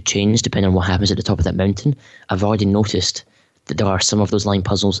things could change depending on what happens at the top of that mountain. I've already noticed that there are some of those line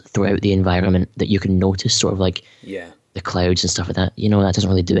puzzles throughout the environment that you can notice, sort of like the clouds and stuff like that. That doesn't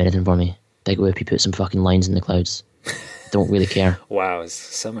really do anything for me. Big Whoopie put some fucking lines in the clouds. Don't really care. Wow, there's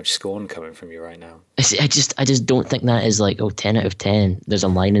so much scorn coming from you right now. I just don't think that is like 10 out of 10. There's a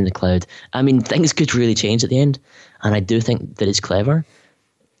line in the cloud. I mean, things could really change at the end, and I do think that it's clever.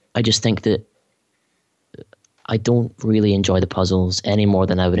 I just think that I don't really enjoy the puzzles any more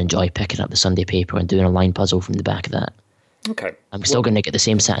than I would enjoy picking up the Sunday paper and doing a line puzzle from the back of that. Okay. I'm still going to get the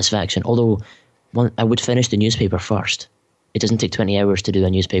same satisfaction, although I would finish the newspaper first. It doesn't take 20 hours to do a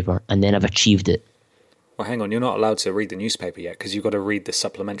newspaper, and then I've achieved it. Well, hang on, you're not allowed to read the newspaper yet because you've got to read the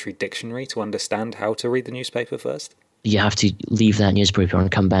supplementary dictionary to understand how to read the newspaper first. You have to leave that newspaper and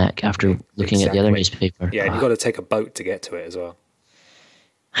come back after looking at the other newspaper. Yeah, and you've got to take a boat to get to it as well.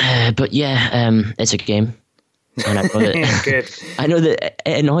 But yeah, it's a game. And I know that, Good. I know that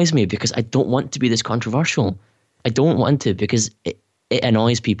it annoys me because I don't want to be this controversial. I don't want to because it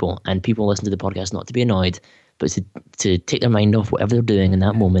annoys people, and people listen to the podcast not to be annoyed, but to take their mind off whatever they're doing in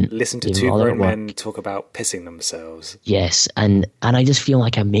that moment. Listen to two grown men talk about pissing themselves. Yes, and I just feel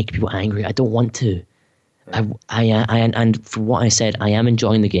like I make people angry. I don't want to. And for what I said, I am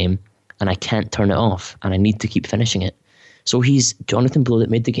enjoying the game, and I can't turn it off, and I need to keep finishing it. So Jonathan Blow, that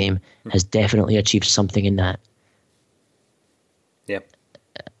made the game, has definitely achieved something in that. Yep.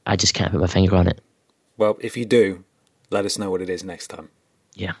 I just can't put my finger on it. Well, if you do, let us know what it is next time.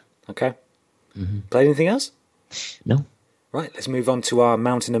 Yeah. Okay? Played anything else? No. Right, let's move on to our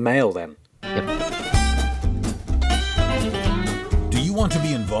Mountain of Mail then. Yep. Do you want to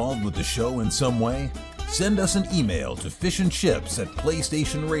be involved with the show in some way? Send us an email to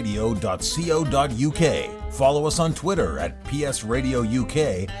fishandchips@playstationradio.co.uk. Follow us on Twitter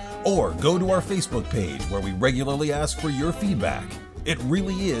 @PSRadioUK, or go to our Facebook page where we regularly ask for your feedback. It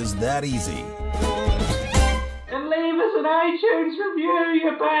really is that easy. And leave us an iTunes review,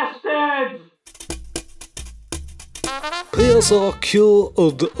 you bastards! PSRQ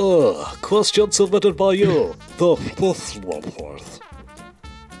and question submitted by you. The fifth one.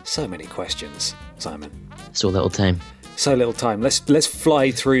 So many questions, Simon. So little time. So little time. Let's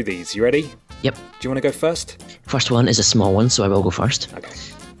fly through these. You ready? Yep. Do you want to go first? First one is a small one, so I will go first. Okay.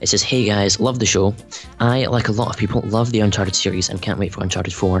 It says, "Hey guys, love the show. I, like a lot of people, love the Uncharted series and can't wait for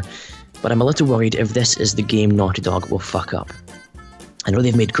Uncharted 4. But I'm a little worried if this is the game Naughty Dog will fuck up. I know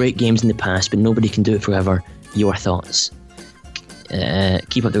they've made great games in the past, but nobody can do it forever. Your thoughts?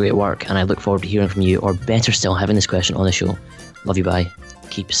 Keep up the great work, and I look forward to hearing from you, or better still, having this question on the show. Love you, bye.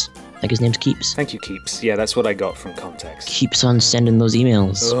 Keeps." I think his name's Keeps. Thank you, Keeps. Yeah, that's what I got from context. Keeps on sending those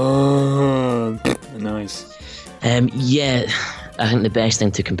emails. Oh, nice. Yeah, I think the best thing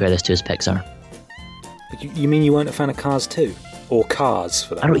to compare this to is Pixar. But you mean you weren't a fan of Cars 2? Or Cars,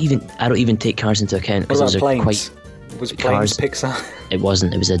 for that? I don't even take Cars into account, What because about those are Planes? quite... Was Cars. Planes Pixar? It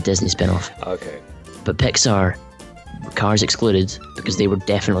wasn't. It was a Disney spin-off. Okay. But Pixar, Cars excluded, because they were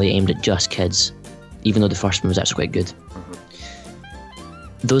definitely aimed at just kids, even though the first one was actually quite good.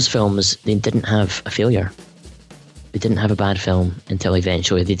 Those films, they didn't have a failure. They didn't have a bad film until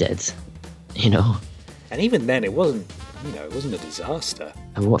eventually they did. You know? And even then, it wasn't a disaster.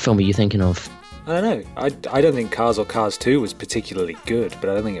 And what film are you thinking of? I don't know. I don't think Cars or Cars 2 was particularly good, but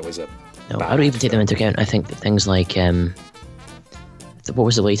I don't think it was a No, bad I don't even take them film. into account. I think that things like... what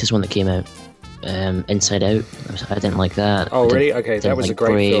was the latest one that came out? Inside Out. I didn't like that. Oh, I really? Okay, that didn't was a like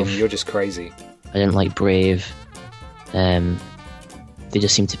great Brave. film. You're just crazy. I didn't like Brave. They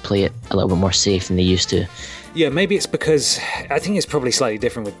just seem to play it a little bit more safe than they used to. Yeah, maybe it's because... I think it's probably slightly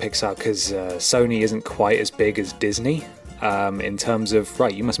different with Pixar because Sony isn't quite as big as Disney in terms of,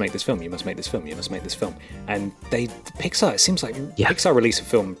 right, you must make this film, you must make this film, you must make this film. And Pixar, it seems like Pixar release a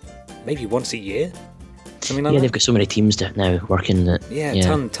film maybe once a year? Something like that? They've got so many teams now working that...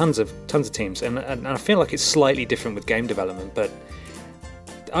 Tons of teams. And I feel like it's slightly different with game development, but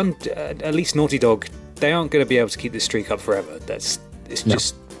at least Naughty Dog, they aren't going to be able to keep this streak up forever.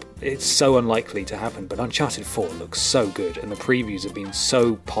 It's so unlikely to happen, but Uncharted 4 looks so good, and the previews have been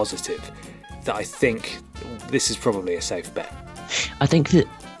so positive that I think this is probably a safe bet. I think that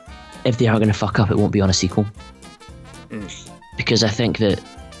if they are going to fuck up, it won't be on a sequel. Because I think it's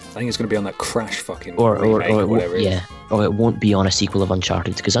going to be on that Crash fucking or whatever it is. Or it won't be on a sequel of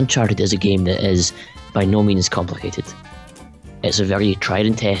Uncharted, because Uncharted is a game that is by no means complicated. It's a very tried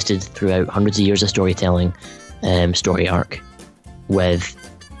and tested throughout hundreds of years of storytelling story arc, with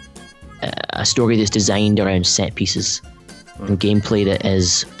a story that's designed around set pieces and gameplay that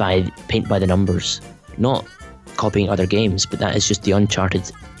is paint by the numbers, not copying other games, but that is just the Uncharted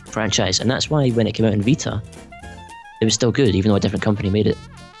franchise. And that's why when it came out in Vita, it was still good, even though a different company made it.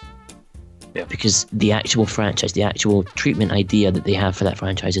 Yeah. Because the actual franchise, the actual treatment idea that they have for that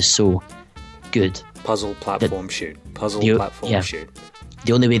franchise is so good. Puzzle platform shoot. Shoot.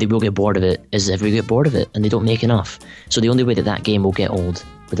 The only way they will get bored of it is if we get bored of it, and they don't make enough. So the only way that game will get old,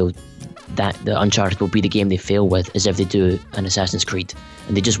 that the Uncharted will be the game they fail with, is if they do an Assassin's Creed,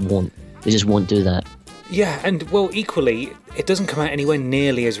 and they just won't. They just won't do that. Yeah, and well, equally, it doesn't come out anywhere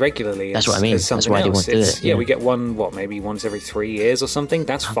nearly as regularly. That's what I mean. As That's something why else. they won't do it. Yeah, we get one, maybe once every 3 years or something.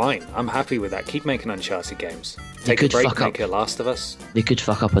 That's fine. I'm happy with that. Keep making Uncharted games. Take a break, make a Last of Us. They could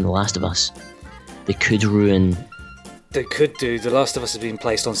fuck up on The Last of Us. They could ruin... They could do. The Last of Us has been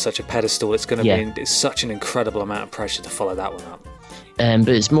placed on such a pedestal. It's going to be it's such an incredible amount of pressure to follow that one up. But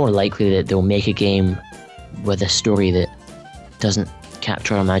it's more likely that they'll make a game with a story that doesn't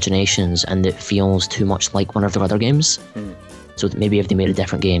capture our imaginations and that feels too much like one of their other games. So that maybe if they made a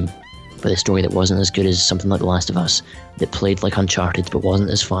different game with a story that wasn't as good as something like The Last of Us, that played like Uncharted but wasn't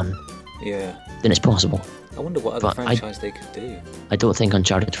as fun, then it's possible. I wonder what other franchise they could do. I don't think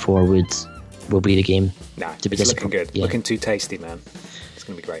Uncharted 4 will be the game. Nah, to be it's looking good. Yeah. Looking too tasty, man. It's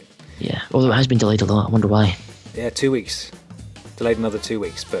going to be great. Yeah, although it has been delayed a lot. I wonder why. Yeah, 2 weeks. Delayed another 2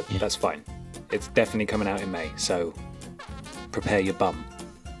 weeks, but that's fine. It's definitely coming out in May, so prepare your bum.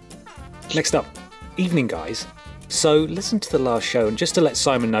 Next up, evening guys. So listen to the last show, and just to let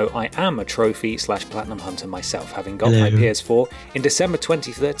Simon know, I am a trophy/platinum hunter myself, having got my PS4 in December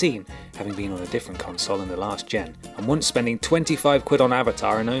 2013, having been on a different console in the last gen, and once spending 25 quid on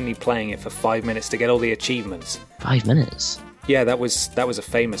Avatar and only playing it for 5 minutes to get all the achievements. 5 minutes? Yeah, that was a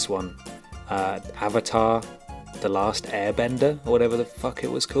famous one. Avatar, The Last Airbender, or whatever the fuck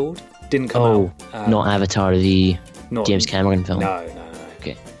it was called. Didn't come out. Not Avatar, the not, James Cameron film. No.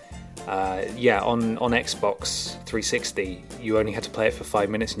 Okay. On Xbox 360, you only had to play it for 5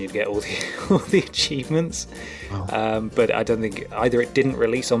 minutes and you'd get all the achievements. Wow. But I don't think either it didn't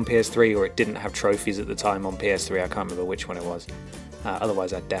release on PS3 or it didn't have trophies at the time on PS3. I can't remember which one it was.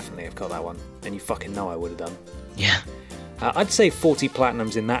 Otherwise, I'd definitely have got that one. And you fucking know I would have done. Yeah. I'd say 40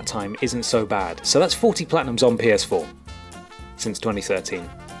 platinums in that time isn't so bad. So that's 40 platinums on PS4 since 2013.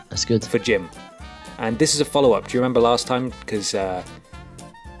 That's good. For Jim. And this is a follow-up. Do you remember last time? Because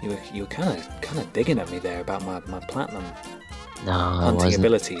you were kind of digging at me there about my platinum hunting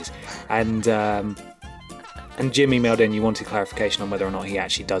abilities. And Jim emailed in, you wanted clarification on whether or not he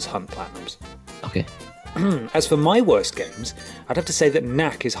actually does hunt platinums. Okay. As for my worst games, I'd have to say that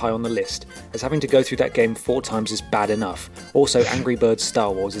Knack is high on the list, as having to go through that game 4 times is bad enough. Also, Angry Birds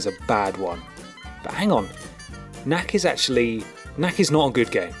Star Wars is a bad one. But hang on, Knack is not a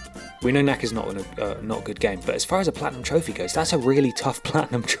good game. We know Knack is not a good game, but as far as a platinum trophy goes, that's a really tough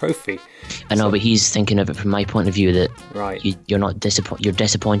platinum trophy. I know, but he's thinking of it from my point of view that right. You're not you're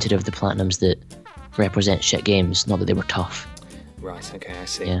disappointed of the platinums that represent shit games, not that they were tough. Right, okay, I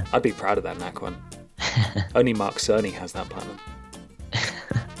see. Yeah. I'd be proud of that Knack one. Only Mark Cerny has that platinum.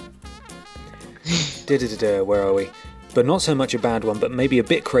 Where are we? But not so much a bad one, but maybe a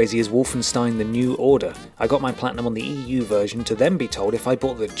bit crazy is Wolfenstein The New Order. I got my platinum on the EU version to then be told if I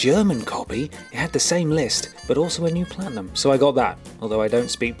bought the German copy, it had the same list, but also a new platinum. So I got that, although I don't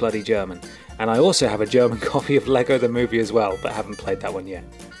speak bloody German. And I also have a German copy of Lego the Movie as well, but haven't played that one yet.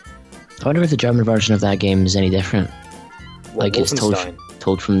 I wonder if the German version of that game is any different. What, like it's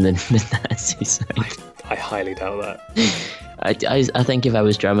told from the Nazi side. I highly doubt that. I think if I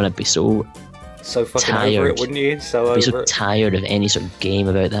was German, I'd be so fucking tired. over it, wouldn't you? I'd be so tired of any sort of game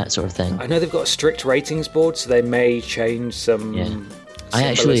about that sort of thing. I know they've got a strict ratings board, so they may change some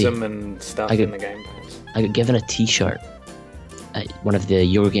symbolism and stuff in the game. Perhaps. I got given a T-shirt at one of the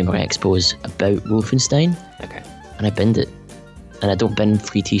Eurogamer Expos about Wolfenstein. Okay. And I binned it. And I don't bin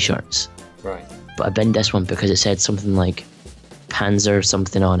free T-shirts. Right. But I binned this one because it said something like Panzer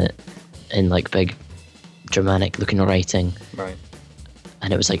something on it in like big Germanic looking writing. Right.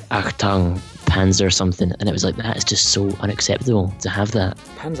 And it was like Achtung Panzer something, and it was like, that is just so unacceptable to have that.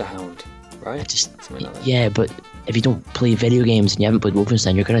 Panzerhound, right? Something like that. Yeah, but if you don't play video games and you haven't played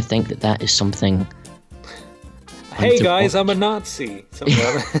Wolfenstein, you're going to think that is something. Hey guys, I'm a Nazi.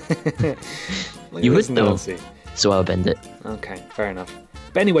 You would know. So I'll bend it. Okay, fair enough.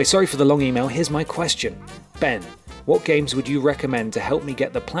 But anyway, sorry for the long email. Here's my question. Ben, what games would you recommend to help me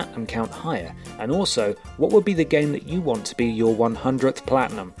get the platinum count higher? And also, what would be the game that you want to be your 100th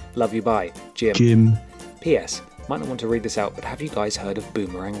platinum? Love you, bye. Jim. P.S. Might not want to read this out, but have you guys heard of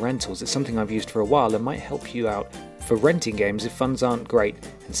Boomerang Rentals? It's something I've used for a while and might help you out for renting games if funds aren't great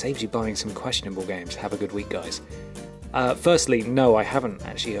and saves you buying some questionable games. Have a good week, guys. Firstly, no, I haven't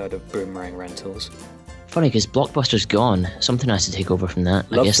actually heard of Boomerang Rentals. Funny, because Blockbuster's gone. Something has to take over from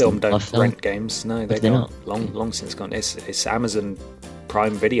that. Love Film don't rent games. No, they're not. Long since gone. It's Amazon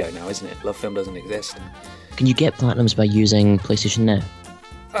Prime Video now, isn't it? Love Film doesn't exist. Can you get platinums by using PlayStation Now?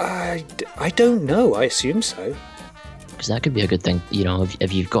 I don't know. I assume so. Because that could be a good thing, you know,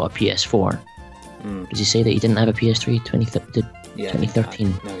 if you've got a PS4. Did you say that he didn't have a PS3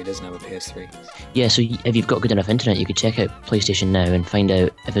 2013? No, he doesn't have a PS3. Yeah, so if you've got good enough internet, you could check out PlayStation Now and find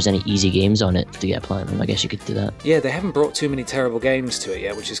out if there's any easy games on it to get a platinum. I guess you could do that. Yeah, they haven't brought too many terrible games to it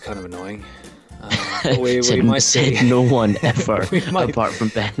yet, which is kind of annoying. We might see no one ever apart from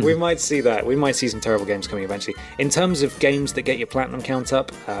Ben. We might see that. We might see some terrible games coming eventually. In terms of games that get your platinum count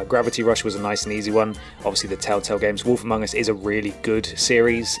up, Gravity Rush was a nice and easy one. Obviously, the Telltale games. Wolf Among Us is a really good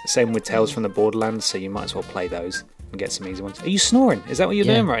series. Same with Tales from the Borderlands, so you might as well play those and get some easy ones. Are you snoring? Is that what you're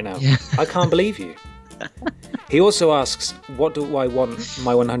doing right now? Yeah. I can't believe you. He also asks, what do I want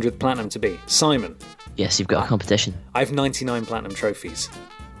my 100th platinum to be? Simon. Yes, you've got a competition. I have 99 platinum trophies.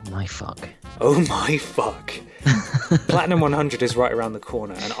 Oh my fuck. Oh my fuck. Platinum 100 is right around the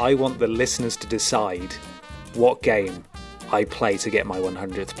corner, and I want the listeners to decide what game I play to get my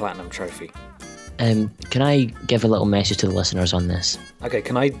 100th platinum trophy. Can I give a little message to the listeners on this? Okay,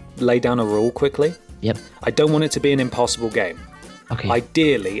 can I lay down a rule quickly? Yep. I don't want it to be an impossible game. Okay.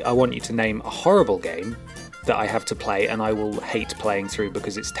 Ideally, I want you to name a horrible game that I have to play and I will hate playing through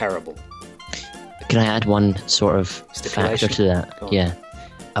because it's terrible. Can I add one sort of factor to that? Yeah.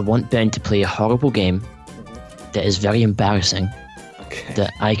 I want Ben to play a horrible game that is very embarrassing,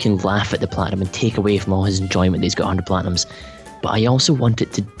 that I can laugh at the platinum and take away from all his enjoyment that he's got 100 platinums. But I also want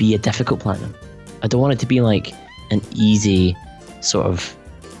it to be a difficult platinum. I don't want it to be like an easy sort of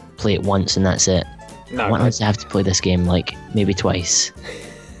play it once and that's it. No, I want him to have to play this game like maybe twice.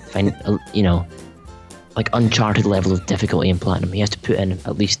 Find, like Uncharted level of difficulty in platinum. He has to put in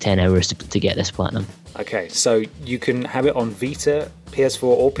at least 10 hours to get this platinum. Okay, so you can have it on Vita, PS4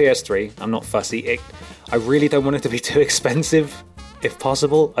 or PS3. I'm not fussy. I really don't want it to be too expensive, if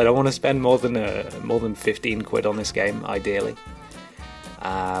possible. I don't want to spend more than 15 quid on this game, ideally.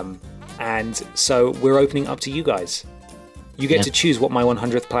 And so we're opening up to you guys. You get to choose what my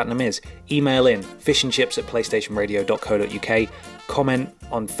 100th platinum is. Email in fishandchips@playstationradio.co.uk. Comment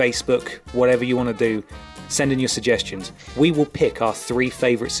on Facebook, whatever you want to do. Send in your suggestions. We will pick our 3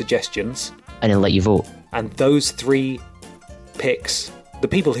 favourite suggestions. And then let you vote. And those 3 picks, the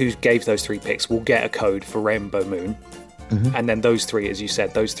people who gave those 3 picks will get a code for Rainbow Moon. Mm-hmm. And then those 3, as you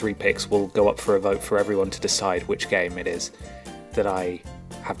said, those 3 picks will go up for a vote for everyone to decide which game it is that I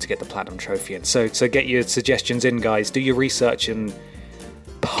have to get the platinum trophy in. So get your suggestions in, guys. Do your research and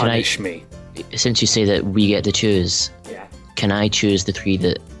punish me. Since you say that we get to choose, can I choose the 3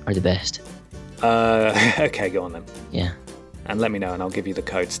 that are the best? Okay, go on then. Yeah. And let me know, and I'll give you the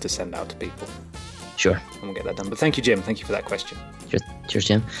codes to send out to people. Sure. And we'll get that done. But thank you, Jim. Thank you for that question. Cheers,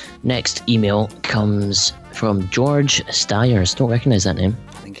 Jim. Next email comes from George Stiers. Don't recognise that name.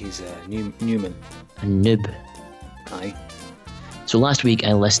 I think he's Newman. A noob. Aye. So last week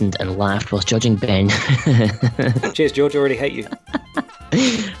I listened and laughed whilst judging Ben. Cheers, George. I already hate you.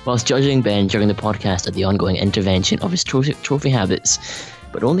 Whilst judging Ben during the podcast at the ongoing intervention of his trophy habits.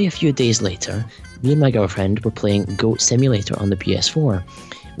 But only a few days later, me and my girlfriend were playing Goat Simulator on the PS4.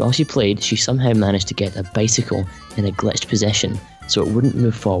 While she played, she somehow managed to get a bicycle in a glitched position so it wouldn't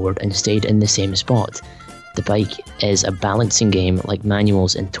move forward and stayed in the same spot. The bike is a balancing game like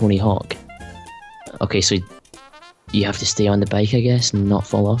manuals in Tony Hawk. Okay, so you have to stay on the bike, I guess, and not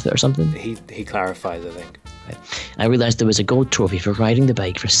fall off it or something? He clarifies, I think. I realised there was a gold trophy for riding the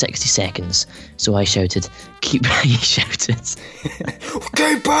bike for 60 seconds, so I shouted, he shouted.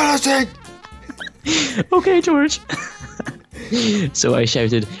 Keep balancing! Okay, George. So I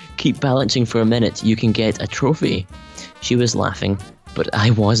shouted, keep balancing for a minute, you can get a trophy. She was laughing, but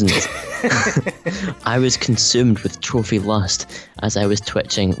I wasn't. I was consumed with trophy lust as I was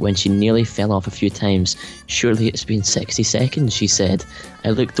twitching when she nearly fell off a few times. Surely it's been 60 seconds, she said. I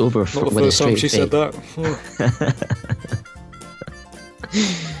looked over with a straight face. Said that.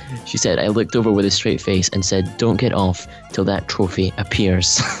 She said, I looked over with a straight face and said, don't get off till that trophy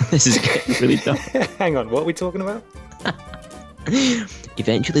appears. This is getting really dumb. Hang on, what are we talking about?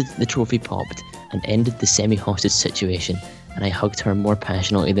 Eventually the trophy popped and ended the semi-hostage situation, and I hugged her more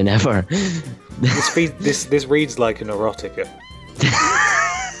passionately than ever. This reads like an erotica.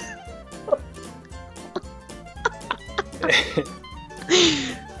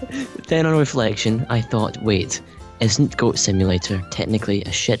 Then on reflection, I thought, wait, isn't Goat Simulator technically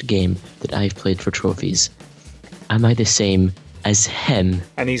a shit game that I've played for trophies? Am I the same as him?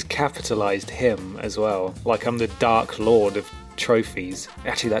 And he's capitalised him as well. Like I'm the Dark Lord of trophies.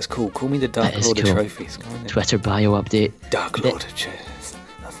 Actually, that's cool. Call me the Dark Lord of trophies. Twitter bio update. Dark Lord of trophies.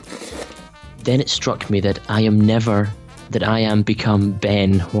 Then it struck me that I am become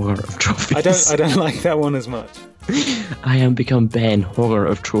Ben, horror of trophies. I don't like that one as much. I am become Ben, horror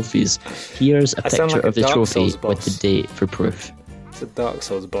of trophies. Here's a picture like of the trophy with the boss. date for proof. It's a Dark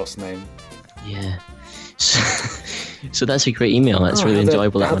Souls boss name. Yeah. So that's a great email. That's really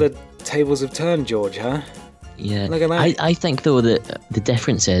enjoyable. How the tables have turned, George, huh? Yeah. Look at that. I think, though, that the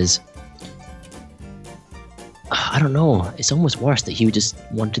difference is, I don't know, it's almost worse that he just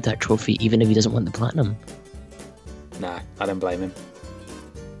wanted that trophy even if he doesn't want the platinum. Nah, I don't blame him.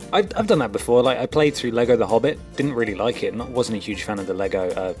 I've done that before. Like I played through Lego The Hobbit, didn't really like it. Wasn't a huge fan of the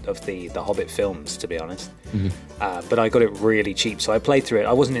Lego of the Hobbit films, to be honest. Mm-hmm. But I got it really cheap, so I played through it.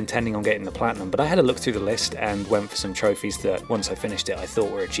 I wasn't intending on getting the platinum, but I had a look through the list and went for some trophies that once I finished it, I thought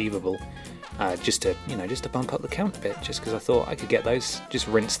were achievable. Just to bump up the count a bit, just because I thought I could get those. Just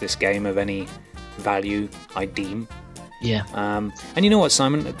rinse this game of any value I deem. Yeah. And you know what,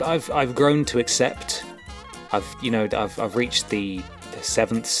 Simon? I've grown to accept. I've reached the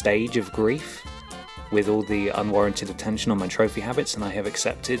 7th stage of grief with all the unwarranted attention on my trophy habits, and I have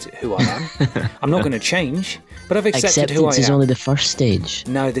accepted who I am. I'm not going to change, but I've accepted who I am. Acceptance is only the first stage.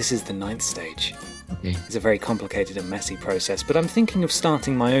 No, this is the 9th stage. Okay. It's a very complicated and messy process, but I'm thinking of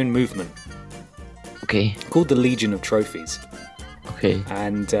starting my own movement Okay. called the Legion of Trophies. Okay.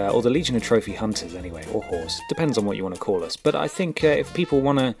 And or the Legion of Trophy Hunters anyway, or Horse, depends on what you want to call us. But I think if people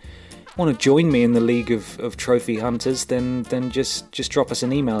want to join me in the League of Trophy Hunters, then just drop us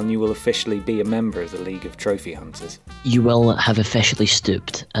an email and you will officially be a member of the League of Trophy Hunters. You will have officially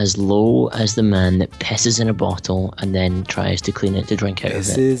stooped as low as the man that pisses in a bottle and then tries to clean it to drink out of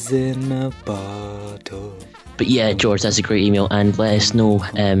it. Pisses in a bottle. But yeah, George, that's a great email, and let us know.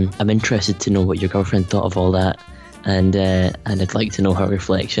 I'm interested to know what your girlfriend thought of all that, and I'd like to know her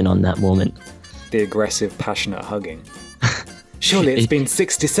reflection on that moment. The aggressive, passionate hugging. Surely it's been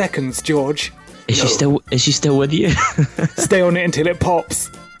 60 seconds, George. Is she still with you? Stay on it until it pops.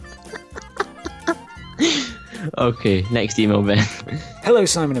 Okay, next email, Ben. Hello,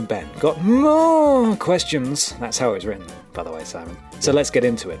 Simon and Ben. Got more questions. That's how it was written, by the way, Simon. So let's get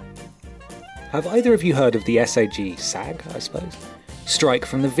into it. Have either of you heard of the SAG, I suppose? Strike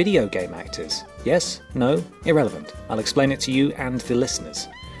from the video game actors? Yes? No? Irrelevant. I'll explain it to you and the listeners.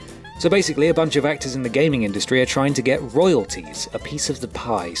 So basically, a bunch of actors in the gaming industry are trying to get royalties, a piece of the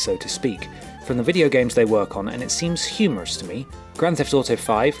pie, so to speak, from the video games they work on, and it seems humorous to me. Grand Theft Auto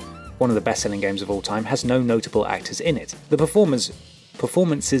 5, one of the best-selling games of all time, has no notable actors in it. The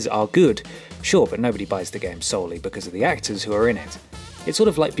performances are good, sure, but nobody buys the game solely because of the actors who are in it. It's sort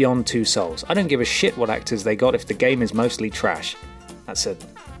of like Beyond Two Souls. I don't give a shit what actors they got if the game is mostly trash. That's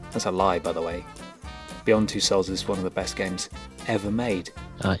a lie, by the way. Beyond Two Souls is one of the best games ever made.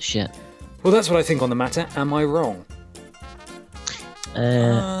 Oh, shit. Well, that's what I think on the matter. Am I wrong?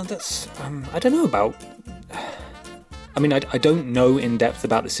 I don't know about... I mean, I don't know in depth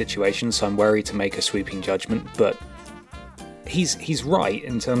about the situation, so I'm wary to make a sweeping judgment, but he's right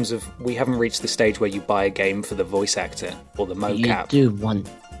in terms of we haven't reached the stage where you buy a game for the voice actor or the mocap. You do want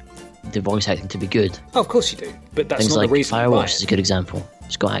the voice acting to be good. Oh, of course you do, but that's Things not like the reason you buy Firewatch is it. a good example.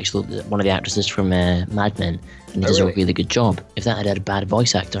 It's got actually one of the actresses from Mad Men, and he does really? a really good job. If that had had a bad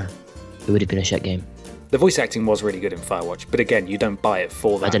voice actor, it would have been a shit game. The voice acting was really good in Firewatch, but again, you don't buy it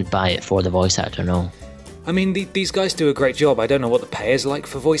for that. I didn't buy it for the voice actor, no. I mean, these guys do a great job. I don't know what the pay is like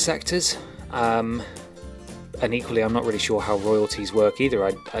for voice actors. And equally, I'm not really sure how royalties work either.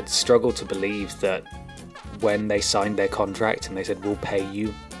 I'd struggle to believe that when they signed their contract and they said, we'll pay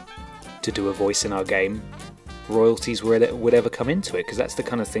you to do a voice in our game, royalties would ever come into it, because that's the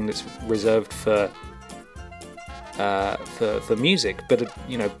kind of thing that's reserved for music. But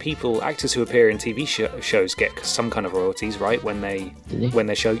actors who appear in TV shows get some kind of royalties, right? When they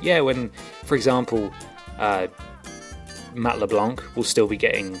show, when, for example, Matt LeBlanc will still be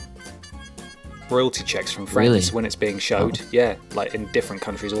getting royalty checks from Friends when it's being showed. Oh. Yeah, like in different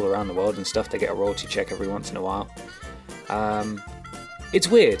countries all around the world and stuff, they get a royalty check every once in a while. It's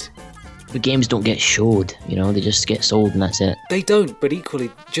weird. But games don't get showed, they just get sold and that's it. They don't, but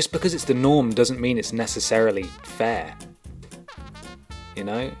equally, just because it's the norm doesn't mean it's necessarily fair. I don't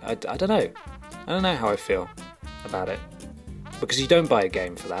know. I don't know how I feel about it. Because you don't buy a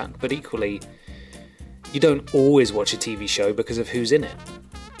game for that, but equally, you don't always watch a TV show because of who's in it.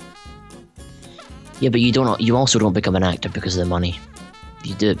 Yeah, but you also don't become an actor because of the money.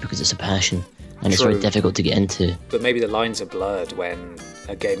 You do it because it's a passion, and It's very difficult to get into. But maybe the lines are blurred when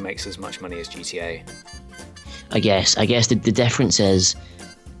a game makes as much money as GTA. I guess the difference is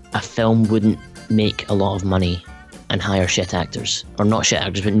a film wouldn't make a lot of money and hire shit actors, or not shit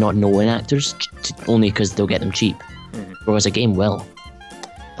actors, but not known actors, only because they'll get them cheap. Mm-hmm. Whereas a game will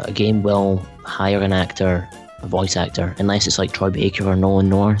hire an actor, a voice actor, unless it's like Troy Baker or Nolan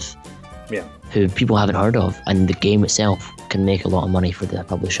North, who people haven't heard of, and the game itself can make a lot of money for the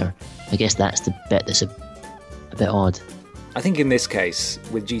publisher. I guess that's the bit that's a bit odd. I think in this case,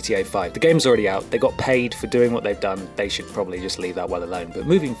 with GTA 5, the game's already out, they got paid for doing what they've done, they should probably just leave that well alone. But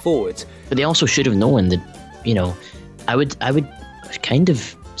moving forward... But they also should have known that, I would kind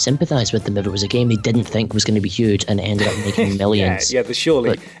of sympathise with them if it was a game they didn't think was going to be huge and it ended up making millions. but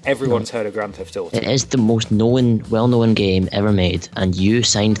surely everyone's heard of Grand Theft Auto. It is the most well-known game ever made, and you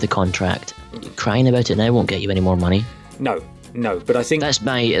signed the contract. Crying about it now won't get you any more money. No, but I think that's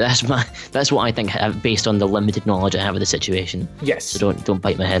what I think based on the limited knowledge I have of the situation. Yes. So don't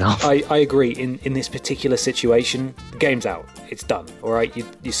bite my head off. I agree. In this particular situation, the game's out. It's done. All right.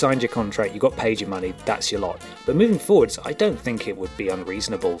 You signed your contract. You got paid your money. That's your lot. But moving forwards, I don't think it would be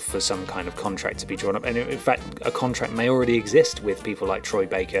unreasonable for some kind of contract to be drawn up. And in fact, a contract may already exist with people like Troy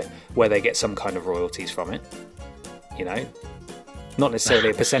Baker, where they get some kind of royalties from it. Not necessarily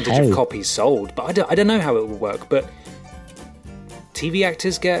a percentage of copies sold, but I don't know how it will work. But TV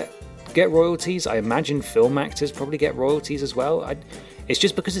actors get royalties. I imagine film actors probably get royalties as well. It's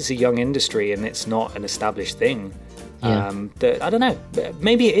just because it's a young industry and it's not an established thing. Yeah. That I don't know.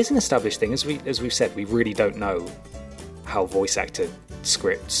 Maybe it is an established thing. As we've said, we really don't know how voice actor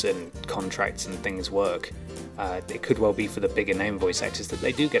scripts and contracts and things work. It could well be for the bigger name voice actors that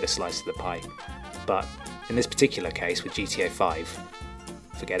they do get a slice of the pie. But in this particular case with GTA 5,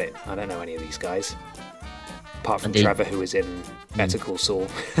 forget it. I don't know any of these guys. Apart from Trevor, who was in Better Call Saul.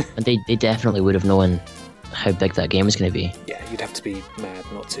 And they definitely would have known how big that game was going to be. Yeah, you'd have to be mad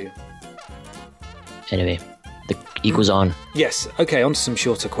not to. Anyway, he goes on. Yes, okay, on to some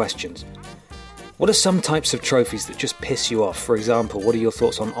shorter questions. What are some types of trophies that just piss you off? For example, what are your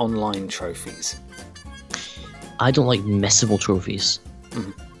thoughts on online trophies? I don't like missable trophies.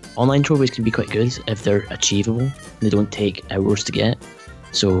 Online trophies can be quite good if they're achievable. They don't take hours to get.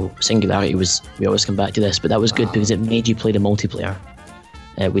 So Singularity we always come back to this, but that was good because it made you play the multiplayer.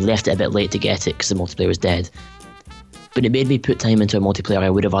 We left it a bit late to get it because the multiplayer was dead. But it made me put time into a multiplayer I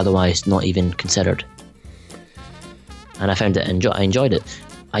would have otherwise not even considered. And I found it, I enjoyed it.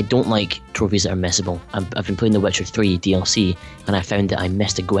 I don't like trophies that are missable. I've been playing The Witcher 3 DLC, and I found that I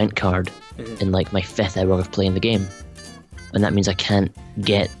missed a Gwent card in like my 5th hour of playing the game. And that means I can't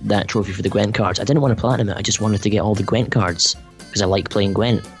get that trophy for the Gwent cards. I didn't want to platinum it, I just wanted to get all the Gwent cards, because I like playing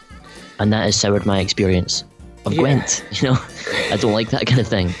Gwent. And that has soured my experience of Gwent, you know? I don't like that kind of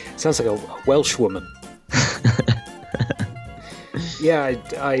thing. Sounds like a Welsh woman. Yeah,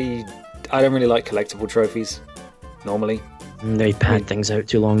 I don't really like collectible trophies, normally. They pad things out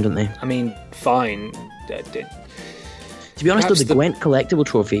too long, don't they? I mean, fine. To be honest though, the Gwent collectible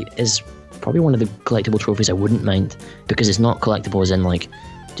trophy is probably one of the collectible trophies I wouldn't mind, because it's not collectible as in like,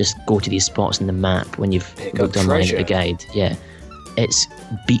 just go to these spots in the map when you've looked online at the guide. Yeah. It's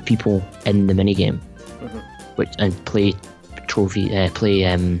beat people in the minigame, and play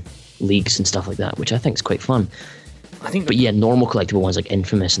leagues and stuff like that, which I think is quite fun. But normal collectible ones like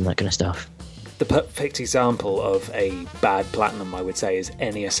Infamous and that kind of stuff. The perfect example of a bad platinum, I would say, is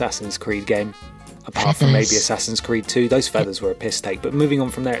any Assassin's Creed game. Apart from maybe Assassin's Creed 2, those feathers were a piss take. But moving on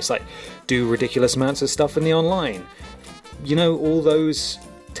from there, it's like, do ridiculous amounts of stuff in the online. You know, all those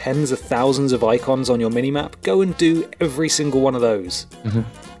tens of thousands of icons on your minimap, go and do every single one of those.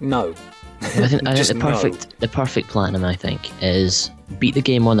 No. I think the perfect platinum, I think, is beat the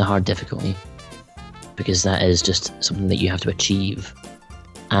game on the hard difficulty, because that is just something that you have to achieve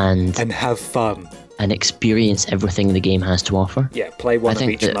and have fun and experience everything the game has to offer. Yeah, play one of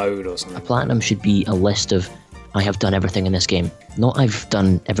each mode or something. A platinum should be a list of, I have done everything in this game. Not I've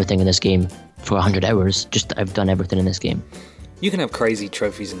done everything in this game for 100 hours, just I've done everything in this game. You can have crazy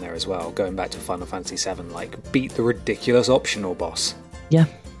trophies in there as well, going back to Final Fantasy VII, like beat the ridiculous optional boss. Yeah,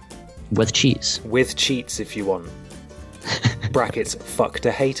 with cheats. With cheats if you want. Brackets, fuck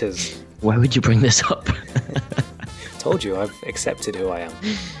to haters. Why would you bring this up? Told you, I've accepted who I am.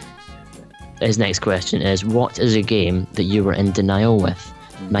 His next question is, what is a game that you were in denial with?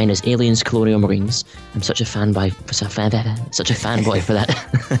 Mine is Aliens Colonial Marines. I'm such a fanboy for that.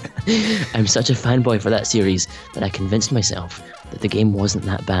 I'm such a fanboy for that series that I convinced myself that the game wasn't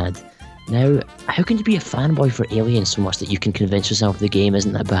that bad. Now, how can you be a fanboy for Aliens so much that you can convince yourself the game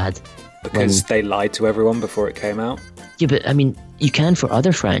isn't that bad? Because they lied to everyone before it came out? Yeah, but I mean, you can for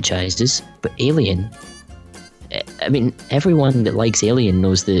other franchises, but Alien... I mean, everyone that likes Alien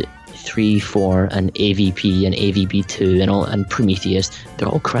knows that 3, 4, and AVP and AVB2 and Prometheus, they're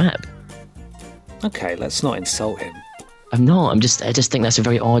all crap. Okay, let's not insult him. I'm not. I just think that's a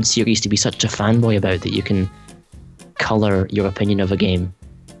very odd series to be such a fanboy about, that you can colour your opinion of a game,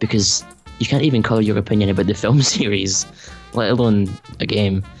 because you can't even colour your opinion about the film series, let alone a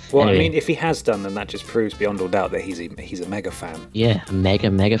game. Well, anyway. I mean, if he has done, then that just proves beyond all doubt that he's a mega fan. Yeah, a mega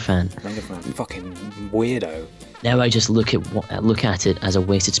fan. Mega fan. Fucking weirdo. Now I just look at it as a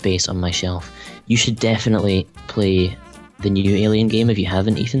wasted space on my shelf. You should definitely play the new Alien game if you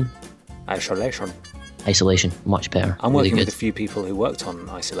haven't, Ethan. Isolation, much better. I'm working with a few people who worked on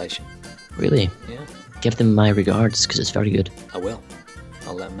Isolation. Really? Yeah. Give them my regards, because it's very good. I will.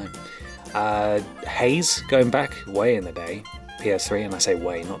 I'll let them know. Haze, going back way in the day, PS3, and I say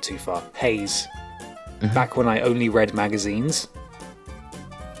way, not too far. Haze, back when I only read magazines.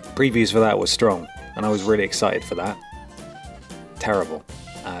 Previews for that were strong, and I was really excited for that. Terrible.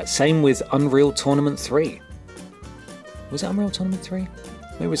 Same with Unreal Tournament 3. Was it Unreal Tournament 3?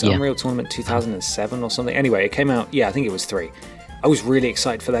 Maybe it was Unreal Tournament 2007 or something. Anyway, it came out, I think it was 3. I was really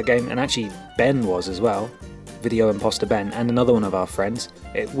excited for that game, and actually Ben was as well. Video Imposter Ben, and another one of our friends.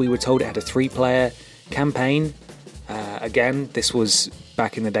 We were told it had a 3-player campaign. Again, this was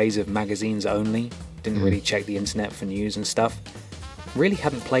back in the days of magazines only. Didn't really check the internet for news and stuff. Really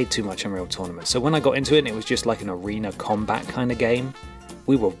hadn't played too much Unreal Tournament. So when I got into it, and it was just like an arena combat kind of game.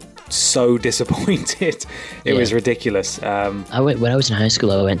 we were so disappointed. It was ridiculous. When I was in high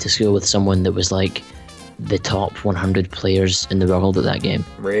school, I went to school with someone that was like the top 100 players in the world at that game.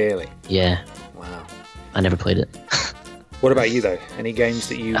 Really? Yeah. Wow. I never played it. What about you, though? Any games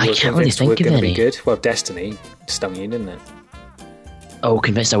that you were can't really convinced think were of going to be any. good? Well, Destiny stung you, didn't it? Oh,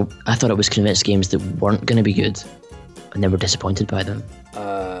 convinced. I thought it was convinced games that weren't going to be good, and then were disappointed by them.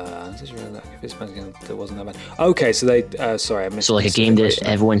 I just realised that wasn't that bad. Okay, so they... sorry, I missed. So like a game that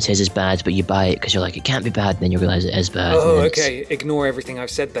everyone says is bad, but you buy it because you're like, it can't be bad, and then you realise it is bad. Oh, and then it's- okay. Ignore everything I've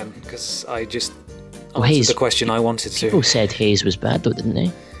said then, because I just Oh, answered Haze. the question I wanted to. People said Haze was bad though, didn't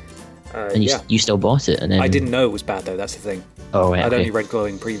they? And you still bought it, and then I didn't know it was bad though. That's the thing. Oh, right. I'd Okay. only read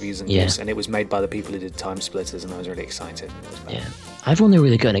glowing previews and Yeah. news, and it was made by the people who did Time Splitters, and I was really excited. It was bad. Yeah, I've only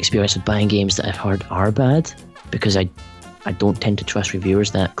really got an experience with buying games that I've heard are bad because I don't tend to trust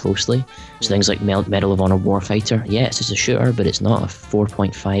reviewers that closely. So things like Medal of Honor Warfighter, yes, it's a shooter, but it's not a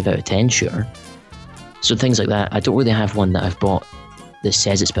 4.5 out of 10 shooter. So things like that, I don't really have one that I've bought that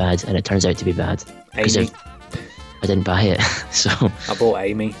says it's bad and it turns out to be bad. Because Amy. I didn't buy it, so I bought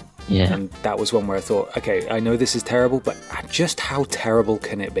Amy, yeah, and that was one where I thought, okay, I know this is terrible, but just how terrible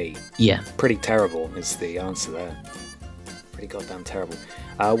can it be? yeah. Pretty terrible is the answer there. Pretty goddamn terrible.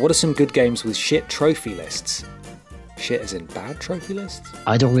 What are some good games with shit trophy lists? Shit as in bad trophy lists?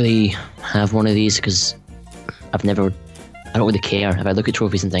 I don't really have one of these because I don't really care. If I look at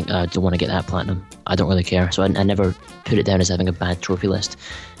trophies and think, I don't want to get that platinum, I don't really care. So I never put it down as having a bad trophy list.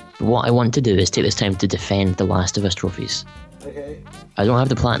 But what I want to do is take this time to defend the Last of Us trophies. Okay. I don't have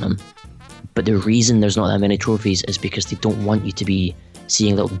the platinum, but the reason there's not that many trophies is because they don't want you to be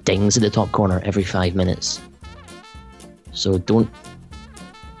seeing little dings at the top corner every 5 minutes. So don't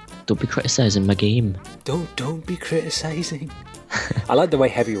be criticising my game. Don't be criticising. I like the way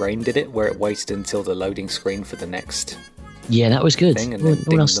Heavy Rain did it, where it waited until the loading screen for the next Yeah, that was good. thing, and No then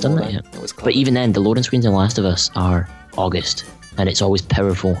one else dinged has done them all that then. yet. That was clever. But even then, the loading screens in Last of Us are August, and it's always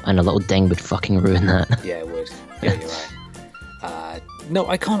powerful, and a little ding would fucking ruin that. Yeah, it would. Yeah, you're right. No,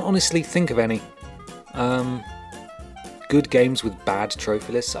 I can't honestly think of any. Good games with bad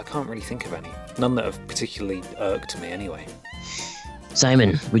trophy lists, I can't really think of any. None that have particularly irked me anyway.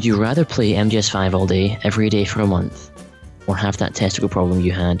 Simon, would you rather play MGS5 all day, every day for a month, or have that testicle problem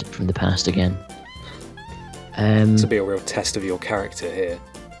you had from the past again? To be a real test of your character here.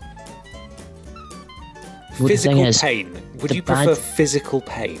 Well, the Physical thing is, pain. Would the you prefer bad- physical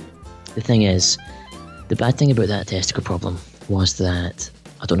pain? The thing is, the bad thing about that testicle problem was that,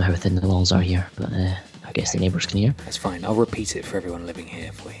 I don't know how thin the walls are here, but I guess the neighbours can hear. That's fine. I'll repeat it for everyone living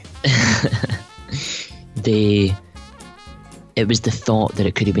here for you. It was the thought that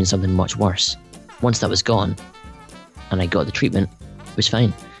it could have been something much worse. Once that was gone, and I got the treatment, it was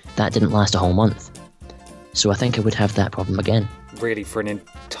fine. That didn't last a whole month. So I think I would have that problem again. Really, for an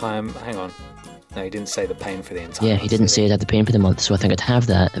entire... Hang on. No, he didn't say the pain for the entire Yeah, month, he didn't did say I'd have the pain for the month, so I think I'd have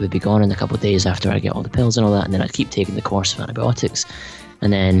that. It would be gone in a couple of days after I get all the pills and all that, and then I'd keep taking the course of antibiotics,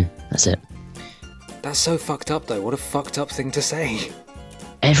 and then that's it. That's so fucked up, though. What a fucked up thing to say.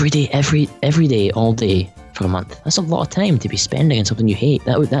 Every day, all day for a month. That's a lot of time to be spending on something you hate.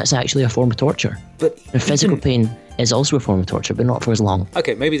 That's actually a form of torture. But And physical pain is also a form of torture, but not for as long.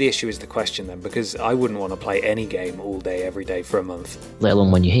 Okay, maybe the issue is the question then, because I wouldn't want to play any game all day, every day for a month. Let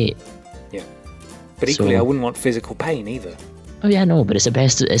alone one you hate. Yeah. But equally, So- I wouldn't want physical pain either. Oh yeah, no, but it's the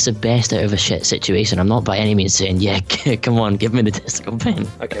best out of a shit situation. I'm not by any means saying, yeah, come on, give me the testicle pain.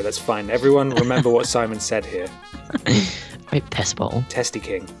 Okay, that's fine. Everyone remember what Simon said here. Right, piss bottle. Testy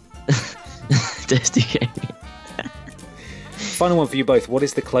King. Testy. Final one for you both. What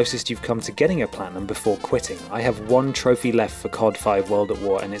is the closest you've come to getting a platinum before quitting? I have one trophy left for COD 5 World at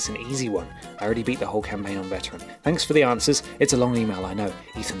War, and it's an easy one. I already beat the whole campaign on Veteran. Thanks for the answers. It's a long email, I know.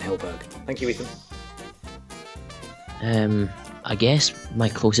 Ethan Hilberg. Thank you, Ethan. I guess my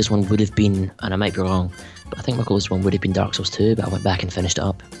closest one would have been, and I might be wrong, but I think my closest one would have been Dark Souls 2, but I went back and finished it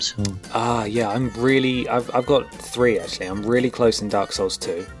up, so... Yeah, I've got 3 actually. I'm really close in Dark Souls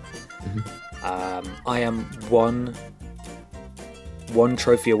 2. I am one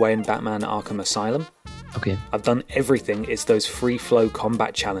trophy away in Batman Arkham Asylum. Okay. I've done everything. It's those free flow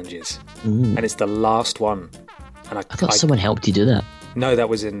combat challenges, and it's the last one. And I thought someone helped you do that. No, that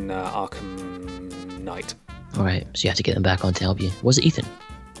was in Arkham Knight. Alright, so you have to get them back on to help you. Was it Ethan?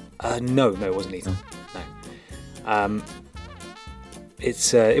 No, it wasn't Ethan. No.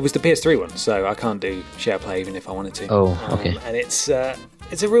 It was the PS3 one, so I can't do share play even if I wanted to. Oh, okay. And it's a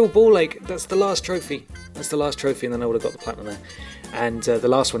real ball ache. That's the last trophy. And then I would have got the platinum there. And the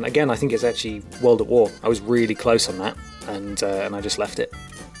last one, again, I think it's actually World at War. I was really close on that, and I just left it.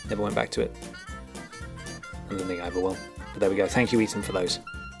 Never went back to it. I don't think I ever will. But there we go. Thank you, Ethan, for those.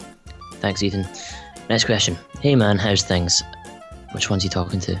 Thanks, Ethan. Next question. Hey man, how's things? Which one's he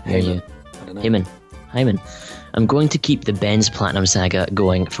talking to? Who are you? I don't know. Hey man. I'm going to keep the Ben's Platinum saga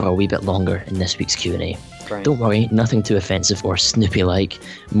going for a wee bit longer in this week's Q&A. Great. Don't worry, nothing too offensive or Snoopy-like,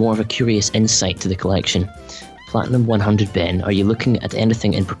 more of a curious insight to the collection. Platinum 100 Ben, are you looking at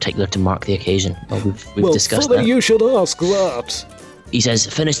anything in particular to mark the occasion? Well, we've discussed that. You should ask that. He says,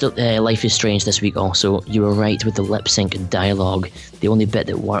 finished Life is Strange this week also. You were right with the lip sync and dialogue. The only bit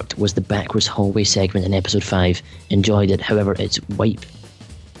that worked was the backwards hallway segment in episode 5. Enjoyed it, however, it's wiped.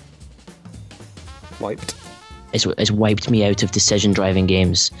 It's wiped me out of decision driving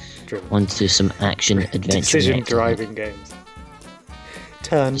games. Onto some action adventure. Decision driving games.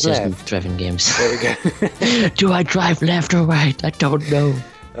 Turn Decision left. driving games. There we go. Do I drive left or right? I don't know.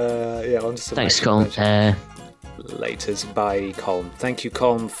 Yeah, on to some. Thanks, action Colin. adventure. Laters by Colm. Thank you,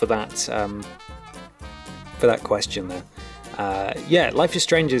 Colm, for that question there. Yeah, Life is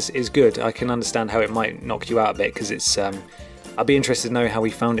Strange is good. I can understand how it might knock you out a bit because it's. I'd be interested to know how we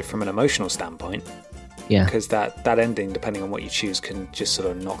found it from an emotional standpoint. Yeah. Because that ending, depending on what you choose, can just sort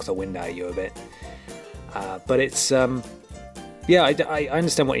of knock the wind out of you a bit. But it's. Yeah, I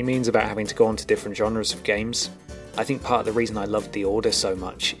understand what he means about having to go on to different genres of games. I think part of the reason I loved The Order so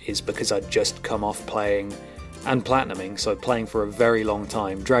much is because I'd just come off playing and platinuming, so playing for a very long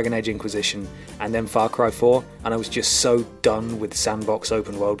time, Dragon Age Inquisition and then Far Cry 4, and I was just so done with sandbox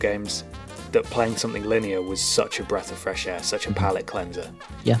open world games that playing something linear was such a breath of fresh air, such a palate cleanser.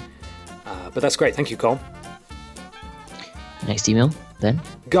 Yeah. But that's great, thank you, Colm. Next email, then.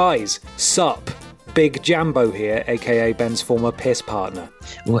 Guys, sup? Big Jambo here, aka Ben's former piss partner.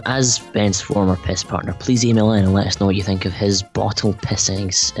 Well, as Ben's former piss partner, please email in and let us know what you think of his bottle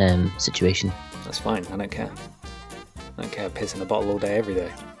pissing situation. That's fine, I don't care. I don't care, piss in a bottle all day, every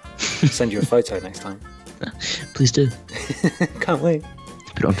day. I'll send you a photo next time. Please do. Can't wait.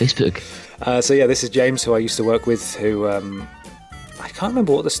 Put it on Facebook. So yeah, this is James, who I used to work with, who... I can't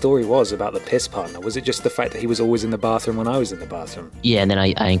remember what the story was about the piss partner. Was it just the fact that he was always in the bathroom when I was in the bathroom? Yeah, and then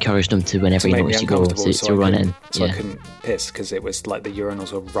I encouraged him to, whenever he noticed you go, to run in. So yeah. I couldn't piss, because it was like the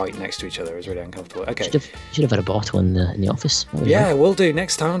urinals were right next to each other. It was really uncomfortable. Okay. Should have had a bottle in the office. Yeah, we'll do.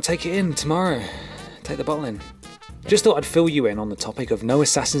 Next time, I'll take it in tomorrow. Take the bottle in. Just thought I'd fill you in on the topic of no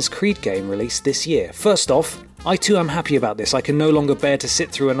Assassin's Creed game released this year. First off, I too am happy about this. I can no longer bear to sit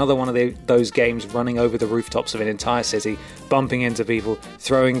through another one of those games running over the rooftops of an entire city, bumping into people,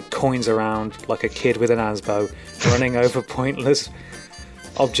 throwing coins around like a kid with an Asbo, running over pointless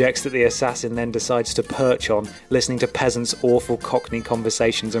objects that the assassin then decides to perch on, listening to peasants' awful Cockney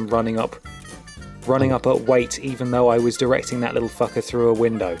conversations and running up at weight even though I was directing that little fucker through a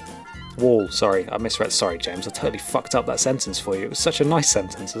window. Wall, sorry, I misread. Sorry, James, I totally fucked up that sentence for you. It was such a nice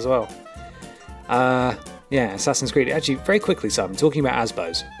sentence as well. Yeah, Assassin's Creed. Actually, very quickly, Simon, talking about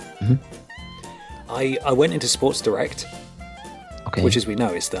Asbos. Mm-hmm. I went into Sports Direct, okay, which, as we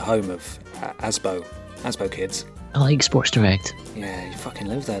know, is the home of Asbo kids. I like Sports Direct. Yeah, you fucking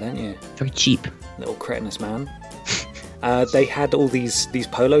live there, don't you? Very cheap. Little cretinous man. They had all these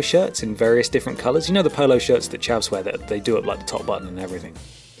polo shirts in various different colours. You know the polo shirts that chavs wear that they do up like the top button and everything?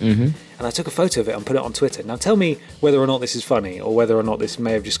 Mm-hmm. And I took a photo of it and put it on Twitter. Now tell me whether or not this is funny or whether or not this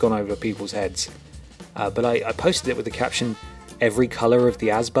may have just gone over people's heads. But I posted it with the caption, "Every colour of the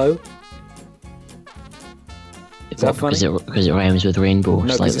Asbo." Is that funny? Because it rhymes with rainbow. No,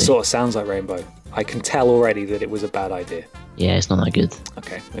 slightly. because it sort of sounds like rainbow. I can tell already that it was a bad idea. Yeah, it's not that good.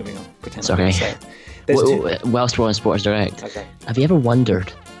 Okay, moving on. Pretend It's I didn't okay. say it. Whilst we're on Sports Direct, Okay. have you ever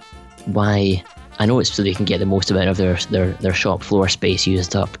wondered why? I know it's so they can get the most amount of their shop floor space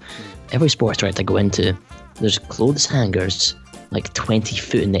used up. Every Sports Direct I go into, there's clothes hangers like 20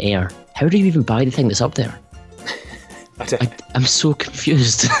 foot in the air. How do you even buy the thing that's up there? I'm so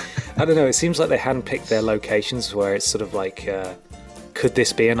confused. I don't know, it seems like they handpicked their locations where it's sort of like, could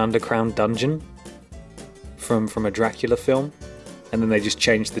this be an underground dungeon from a Dracula film? And then they just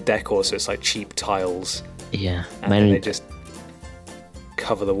changed the decor so it's like cheap tiles. Yeah. And then they just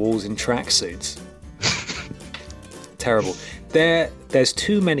cover the walls in tracksuits. Terrible. There's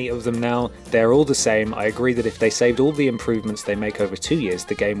too many of them now. They're all the same. I agree that if they saved all the improvements they make over 2 years,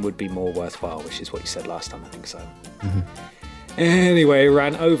 the game would be more worthwhile, which is what you said last time, I think so. Mm-hmm. Anyway,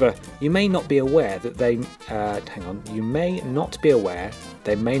 ran over. You may not be aware that they... You may not be aware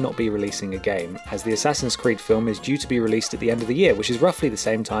they may not be releasing a game, as the Assassin's Creed film is due to be released at the end of the year, which is roughly the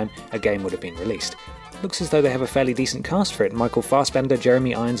same time a game would have been released. Looks as though they have a fairly decent cast for it. Michael Fassbender,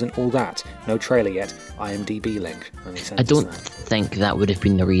 Jeremy Irons and all that. No trailer yet. IMDb link. I don't think that would have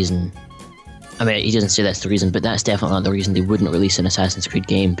been the reason. I mean, he doesn't say that's the reason, but that's definitely not the reason they wouldn't release an Assassin's Creed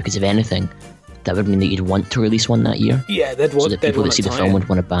game, because if anything, that would mean that you'd want to release one that year. Yeah, they'd want so that people that see the film would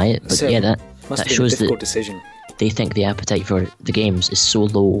want to buy it. But So, yeah, that must have been shows a difficult that decision. they think the appetite for the games is so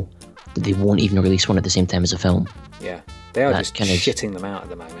low that they won't even release one at the same time as a film. Yeah, they are That just kind of shitting them out at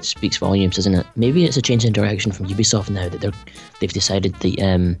the moment. Speaks volumes, doesn't it? Maybe it's a change in direction from Ubisoft now that they've decided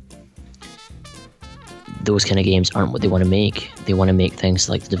that those kind of games aren't what they want to make. They want to make things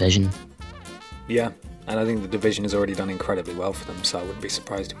like The Division. Yeah, and I think The Division has already done incredibly well for them, so I wouldn't be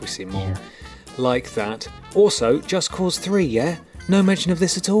surprised if we see more like that. Also, Just Cause 3, yeah? No mention of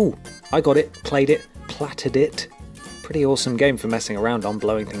this at all. I got it, played it, platted it. Pretty awesome game for messing around on,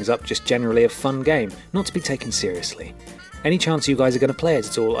 blowing things up, just generally a fun game, not to be taken seriously. Any chance you guys are going to play it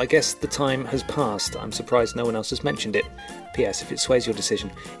at all? I guess the time has passed. I'm surprised no one else has mentioned it. P.S. If it sways your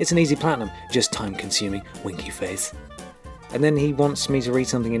decision, it's an easy platinum, just time-consuming, winky face. And then he wants me to read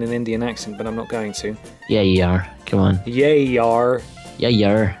something in an Indian accent, but I'm not going to. Yeah, you are. Come on. Yeah, yar. Yeah, you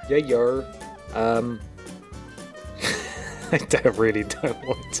are. Yeah, yar. I really don't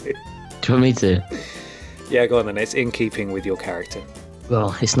want to. Do you want me to? Yeah, go on then. It's in keeping with your character.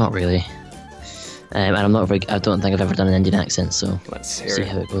 Well, it's not really. And I don't think I've ever done an Indian accent, so Let's hear see it.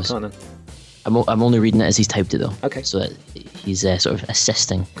 how it goes. Go on then. I'm only reading it as he's typed it, though. Okay. So that he's sort of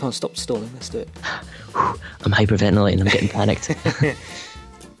assisting. Can't stop stalling. Let's do it. I'm hyperventilating. I'm getting panicked.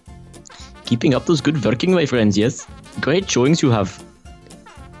 Keeping up those good working, my friends, yes? Great showings you have.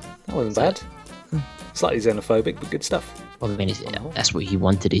 That wasn't bad. Slightly xenophobic, but good stuff. Well, I mean, that's what he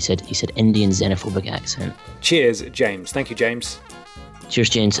wanted. He said Indian xenophobic accent. Cheers, James. Thank you, James. Cheers,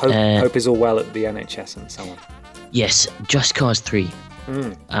 James. Hope is all well at the NHS and so on. Yes, Just Cause 3.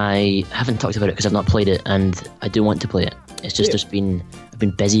 I haven't talked about it because I've not played it, and I do want to play it. It's just I've been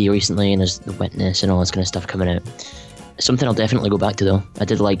busy recently, and there's The Witness and all this kind of stuff coming out. It's something I'll definitely go back to, though. I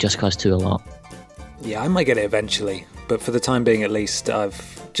did like Just Cause 2 a lot. Yeah, I might get it eventually, but for the time being at least,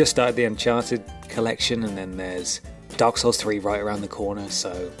 I've just started the Uncharted collection, and then there's Dark Souls 3 right around the corner,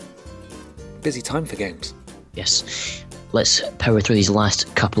 so busy time for games. Yes. Let's power through these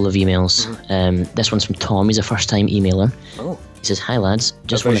last couple of emails. This one's from Tom. He's a first-time emailer. Oh. He says, "Hi lads,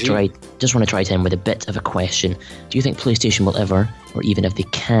 just want to try to end with a bit of a question. Do you think PlayStation will ever, or even if they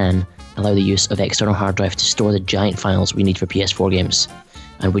can, allow the use of external hard drive to store the giant files we need for PS4 games?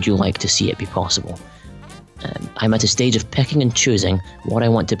 And would you like to see it be possible? I'm at a stage of picking and choosing what I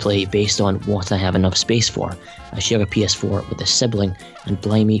want to play based on what I have enough space for. I share a PS4 with a sibling, and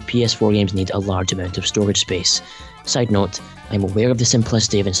blimey, PS4 games need a large amount of storage space. Side note, I'm aware of the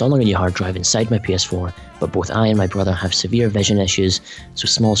simplicity of installing a new hard drive inside my PS4, but both I and my brother have severe vision issues, so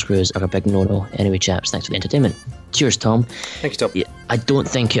small screws are a big no-no. Anyway, chaps, thanks for the entertainment." Cheers, Tom. Thank you, Tom. Yeah, I don't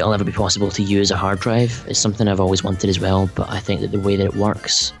think it'll ever be possible to use a hard drive. It's something I've always wanted as well, but I think that the way that it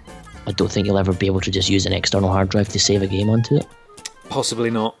works, I don't think you'll ever be able to just use an external hard drive to save a game onto it.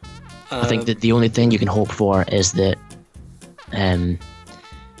 Possibly not. I think that the only thing you can hope for is that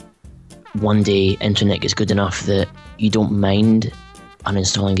one day internet gets good enough that you don't mind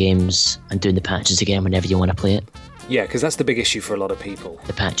uninstalling games and doing the patches again whenever you want to play it. Yeah, because that's the big issue for a lot of people.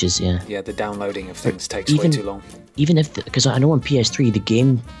 The patches, yeah. Yeah, the downloading of things takes way too long. Even if, because I know on PS3 the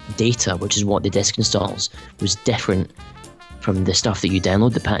game data, which is what the disc installs, was different from the stuff that you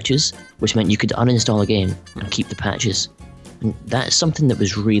download, the patches, which meant you could uninstall a game and keep the patches. And that's something that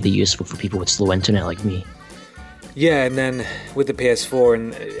was really useful for people with slow internet like me. Yeah, and then with the PS4,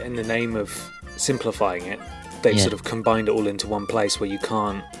 and in the name of simplifying it, they've sort of combined it all into one place where you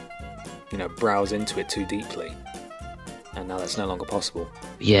can't, browse into it too deeply. And now that's no longer possible.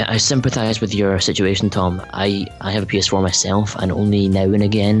 Yeah, I sympathise with your situation, Tom. I have a PS4 myself, and only now and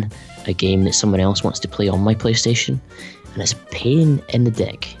again a game that someone else wants to play on my PlayStation, and it's a pain in the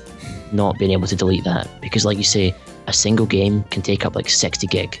dick not being able to delete that, because like you say, a single game can take up like 60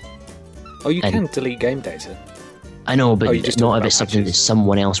 gig. Oh, you can delete game data? I know, but not if it's something that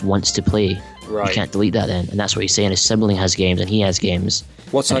someone else wants to play. Right. You can't delete that then, and that's what he's saying. His sibling has games, and he has games.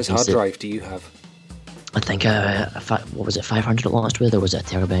 What size hard drive do you have? I think, what was it, 500 it launched with, or was it a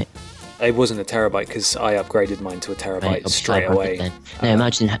terabyte? It wasn't a terabyte, because I upgraded mine to a terabyte straight away. Then. Now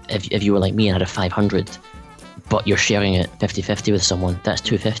imagine if you were like me and had a 500, but you're sharing it 50-50 with someone, that's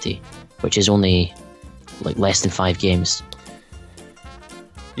 250, which is only like less than 5 games.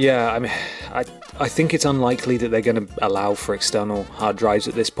 Yeah, I mean, I think it's unlikely that they're going to allow for external hard drives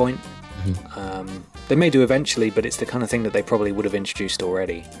at this point. They may do eventually, but it's the kind of thing that they probably would have introduced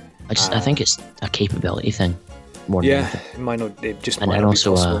already. I think it's a capability thing more than anything. It might not. It just and might not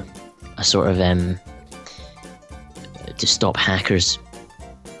also be possible. a sort of to stop hackers,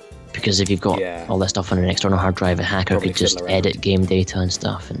 because if you've got all that stuff on an external hard drive, a hacker Probably could just fiddle around. edit game data and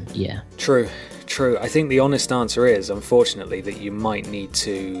stuff, and True. True. I think the honest answer is, unfortunately, that you might need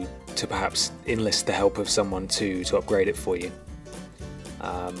to perhaps enlist the help of someone to upgrade it for you.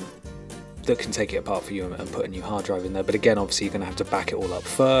 That can take it apart for you and put a new hard drive in there. But again, obviously, you're going to have to back it all up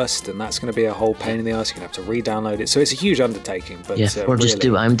first, and that's going to be a whole pain in the ass. You're going to have to re-download it. So it's a huge undertaking. But Yeah, or just really,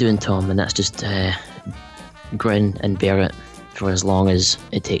 do what I'm doing, Tom, and that's just grin and bear it for as long as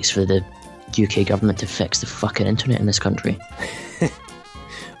it takes for the UK government to fix the fucking internet in this country.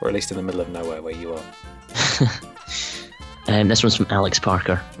 or at least in the middle of nowhere where you are. This one's from Alex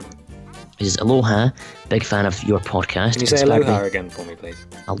Parker. He says, aloha, big fan of your podcast. Can you say Inspired aloha me- again for me, please?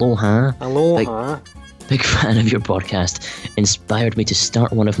 Aloha. Aloha. Big fan of your podcast. Inspired me to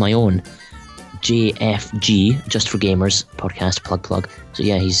start one of my own. JFG, Just for Gamers podcast, plug. So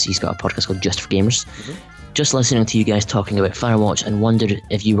yeah, he's got a podcast called Just for Gamers. Mm-hmm. Just listening to you guys talking about Firewatch and wondered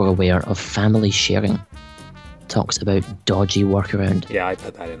if you were aware of family sharing. Talks about dodgy workaround. Yeah, I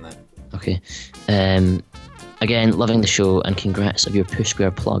put that in there. Okay. Again, loving the show and congrats of your Push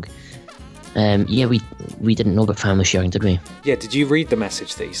Square plug. Yeah, we didn't know about family sharing, did we? Yeah, did you read the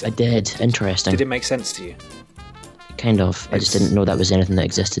message that he I said? did. Interesting. Did it make sense to you? Kind of. I just didn't know that was anything that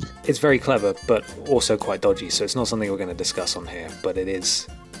existed. It's very clever, but also quite dodgy, so it's not something we're going to discuss on here, but it is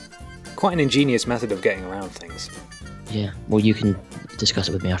quite an ingenious method of getting around things. Yeah. Well, you can discuss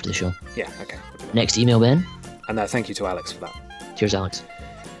it with me after the show. Yeah, okay. Next email, Ben. And thank you to Alex for that. Cheers, Alex.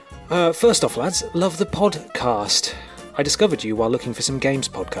 First off, lads, love the podcast. I discovered you while looking for some games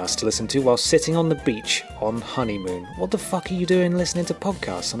podcasts to listen to while sitting on the beach on honeymoon. What the fuck are you doing listening to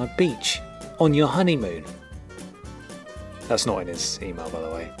podcasts on a beach on your honeymoon? That's not in his email, by the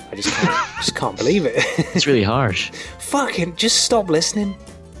way. I just can't believe it. It's really harsh. Fucking just stop listening.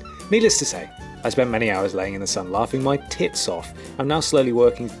 Needless to say, I spent many hours laying in the sun laughing my tits off. I'm now slowly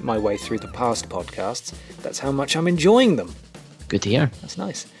working my way through the past podcasts. That's how much I'm enjoying them. Good to hear. That's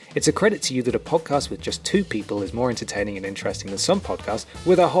nice. It's a credit to you that a podcast with just 2 people is more entertaining and interesting than some podcasts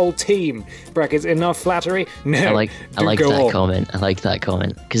with a whole team. Brackets, enough flattery? No. I like do that go on. comment. I like that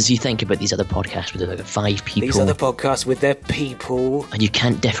comment. Because you think about these other podcasts with like 5 people. These are the podcasts with their people. And you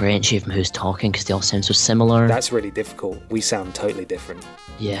can't differentiate from who's talking because they all sound so similar. That's really difficult. We sound totally different.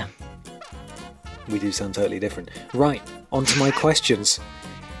 Yeah. We do sound totally different. Right, on to my questions.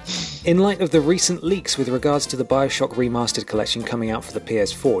 In light of the recent leaks with regards to the BioShock Remastered Collection coming out for the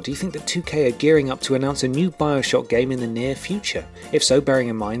PS4, do you think that 2K are gearing up to announce a new BioShock game in the near future? If so, bearing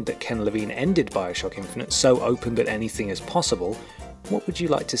in mind that Ken Levine ended BioShock Infinite so open that anything is possible, what would you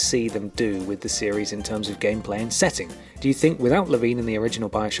like to see them do with the series in terms of gameplay and setting? Do you think, without Levine and the original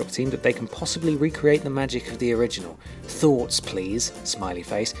BioShock team, that they can possibly recreate the magic of the original? Thoughts, please. Smiley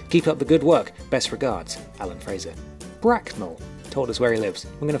face. Keep up the good work. Best regards, Alan Fraser. Bracknell told us where he lives.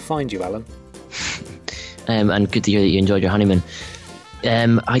 I'm going to find you, Alan. And good to hear that you enjoyed your honeymoon.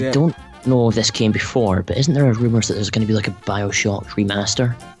 I don't know if this came before, but isn't there rumours that there's going to be like a BioShock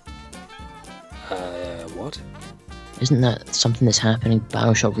remaster? What? Isn't that something that's happening?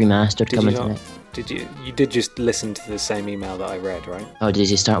 BioShock remastered coming to next. You did just listen to the same email that I read, right? Oh, did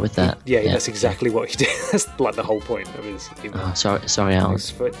you start with that? Yeah, that's exactly what he did. That's like the whole point of his email. Oh, sorry,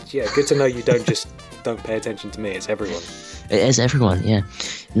 Alex. But yeah, good to know you don't pay attention to me. It's everyone. It is everyone, yeah.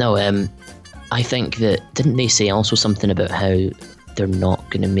 No, I think that, didn't they say also something about how they're not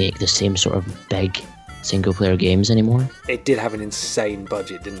going to make the same sort of big single-player games anymore? It did have an insane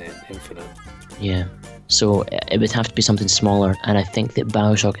budget, didn't it? Infinite. Yeah. So it would have to be something smaller, and I think that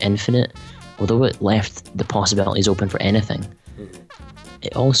BioShock Infinite, although it left the possibilities open for anything,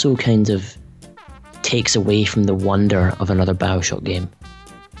 it also kind of takes away from the wonder of another BioShock game.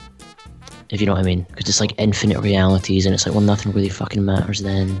 If you know what I mean. Because it's like infinite realities, and it's like, well, nothing really fucking matters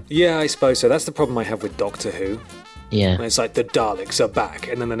then. Yeah, I suppose so. That's the problem I have with Doctor Who. Yeah. And it's like, the Daleks are back,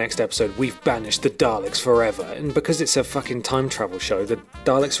 and then the next episode, we've banished the Daleks forever. And because it's a fucking time travel show, the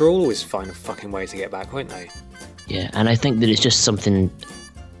Daleks will always find a fucking way to get back, won't they? Yeah, and I think that it's just something...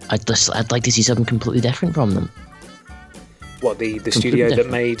 I'd like to see something completely different from them. What, the studio that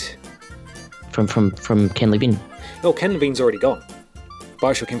made... From Ken Levine? Oh, Ken Levine's already gone.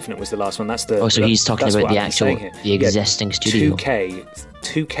 BioShock Infinite was the last one. That's the. Oh, so he's talking about the actual, the existing studio.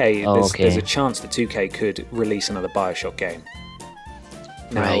 2K. There's a chance that 2K could release another BioShock game.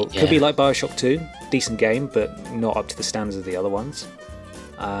 Now, it could be like BioShock 2, decent game, but not up to the standards of the other ones.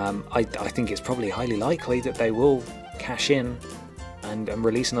 I think it's probably highly likely that they will cash in and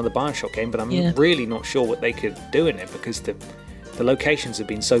release another BioShock game, but I'm really not sure what they could do in it because the locations have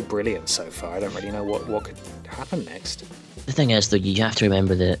been so brilliant so far. I don't really know what could happen next. The thing is, though, you have to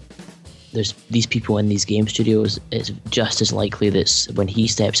remember that there's these people in these game studios. It's just as likely that when he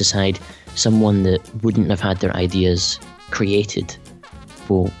steps aside, someone that wouldn't have had their ideas created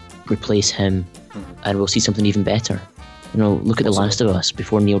will replace him and we'll see something even better. You know, look at The Last of Us.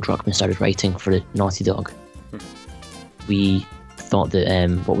 Before Neil Druckmann started writing for Naughty Dog, we thought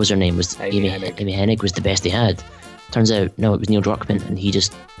that what was her name, was Amy Hennig was the best they had. Turns out, no, it was Neil Druckmann, and he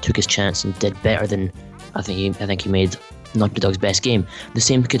just took his chance and did better than I think he made Naughty Dog's best game. The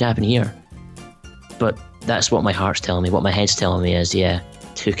same could happen here, but that's what my heart's telling me. What my head's telling me is,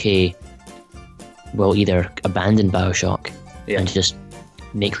 2K will either abandon BioShock and just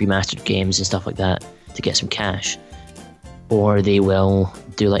make remastered games and stuff like that to get some cash, or they will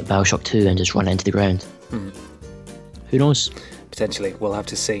do like BioShock 2 and just run into the ground. Who knows? Potentially, we'll have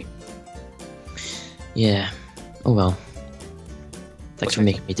to see. Yeah. Oh well. Thanks for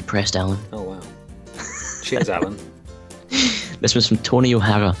making me depressed, Alan. Oh wow. Cheers, Alan. This was from Tony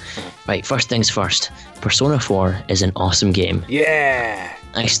O'Hara. Right, first things first. Persona 4 is an awesome game. Yeah!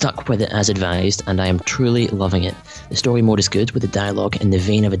 I stuck with it as advised, and I am truly loving it. The story mode is good, with the dialogue in the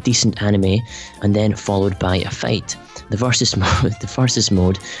vein of a decent anime, and then followed by a fight. The versus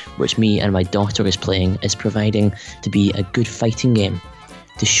mode, which me and my daughter is playing, is providing to be a good fighting game.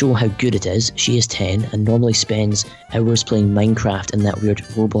 To show how good it is, she is 10 and normally spends hours playing Minecraft in that weird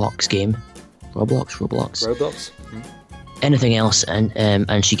Roblox game. Roblox? Anything else,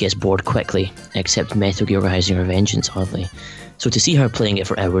 and she gets bored quickly, except Metal Gear Rising Revengeance, oddly. So to see her playing it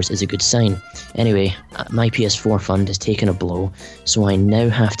for hours is a good sign. Anyway, my PS4 fund has taken a blow, so I now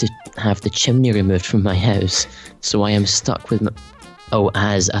have to have the chimney removed from my house. So I am stuck with my...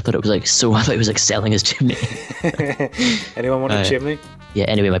 I thought it was like selling his chimney. Anyone want a chimney? Yeah,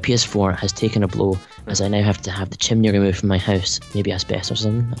 anyway, my PS4 has taken a blow as I now have to have the chimney removed from my house. Maybe asbestos or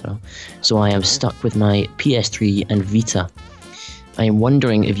something, I don't know. So I am stuck with my PS3 and Vita. I am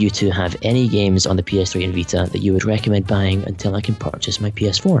wondering if you two have any games on the PS3 and Vita that you would recommend buying until I can purchase my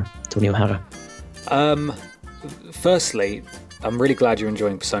PS4. Tony O'Hara. Firstly, I'm really glad you're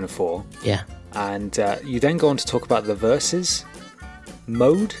enjoying Persona 4. Yeah. And you then go on to talk about the versus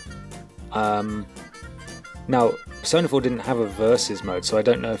mode. Now, Persona 4 didn't have a versus mode, so I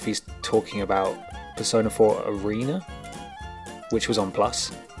don't know if he's talking about Persona 4 Arena, which was on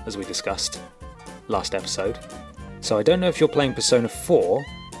Plus, as we discussed last episode. So I don't know if you're playing Persona 4,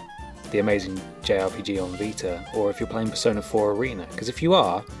 the amazing JRPG on Vita, or if you're playing Persona 4 Arena. Because if you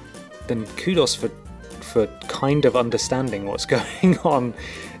are, then kudos for kind of understanding what's going on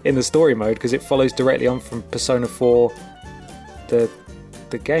in the story mode, because it follows directly on from Persona 4, the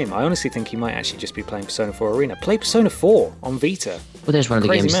game. I honestly think he might actually just be playing Persona 4 Arena. Play Persona 4 on Vita. Well, there's one of the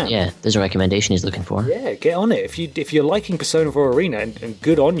games. Man. Yeah, there's a recommendation he's looking for. Yeah, get on it. If you're liking Persona 4 Arena, and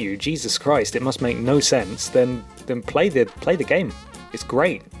good on you, Jesus Christ, it must make no sense. Then play the game. It's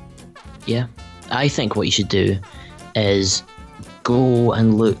great. Yeah, I think what you should do is go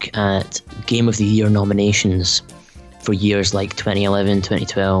and look at Game of the Year nominations for years like 2011,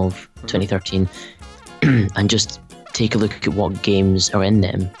 2012, 2013, and just take a look at what games are in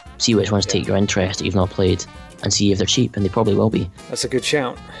them, see which ones take your interest that you've not played, and see if they're cheap, and they probably will be. That's a good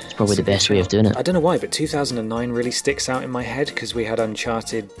shout. It's probably the best way of doing it. I don't know why, but 2009 really sticks out in my head because we had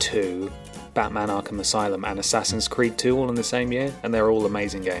Uncharted 2, Batman Arkham Asylum, and Assassin's Creed 2 all in the same year, and they're all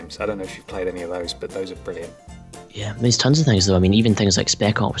amazing games. I don't know if you've played any of those, but those are brilliant. Yeah, there's tons of things though. I mean, even things like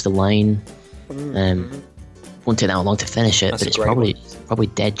Spec Ops: The Line. Won't take that long to finish it, but it's probably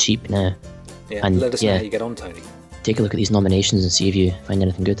dead cheap now. Yeah, and let us know how you get on, Tony. Take a look at these nominations and see if you find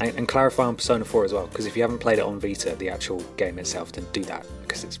anything good. And clarify on Persona 4 as well, because if you haven't played it on Vita, the actual game itself, then do that,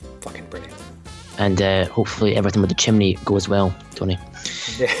 because it's fucking brilliant. And hopefully everything with the chimney goes well, Tony.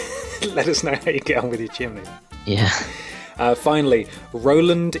 Yeah, let us know how you get on with your chimney. Yeah. Finally,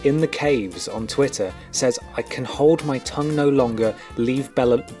 Roland in the Caves on Twitter says, I can hold my tongue no longer. Leave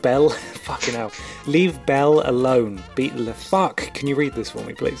Bell fucking hell. Leave Bell alone. Fuck. Can you read this for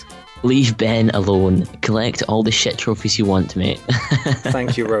me, please? Leave Ben alone. Collect all the shit trophies you want, mate.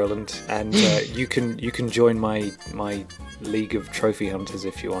 Thank you, Roland. And you can join my League of Trophy Hunters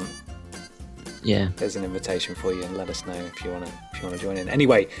if you want. Yeah. There's an invitation for you, and let us know if you want to join in.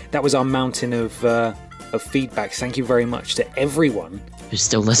 Anyway, that was our mountain of feedback. Thank you very much to everyone who's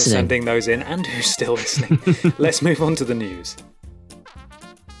still listening, for sending those in, and who's still listening. Let's move on to the news.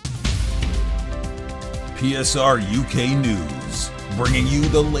 PSR UK News, bringing you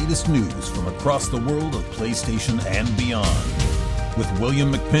the latest news from across the world of PlayStation and beyond. With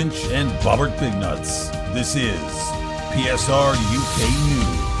William McPinch and Bobbert Bignuts, this is PSR UK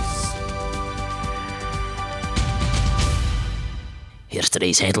News. Here's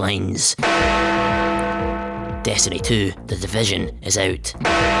today's headlines. Destiny 2, The Division, is out.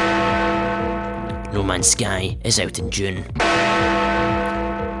 No Man's Sky is out in June.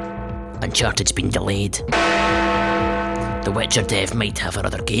 Uncharted's been delayed. The Witcher dev might have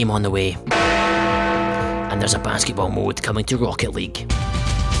another game on the way. and there's a basketball mode coming to Rocket League.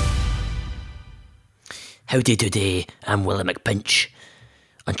 Howdy today, I'm Willie McPinch.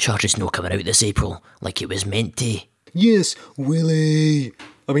 Uncharted's no coming out this April, like it was meant to. Yes, Willie.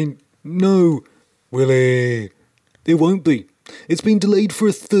 No, Willie. It won't be. It's been delayed for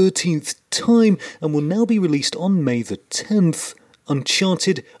a 13th time and will now be released on May the 10th.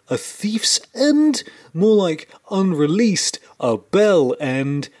 Uncharted, A Thief's End? More like unreleased, a bell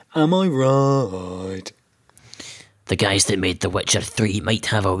end. Am I right? The guys that made The Witcher 3 might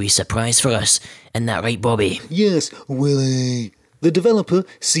have a wee surprise for us. Isn't that right, Bobby? Yes, Willie. The developer,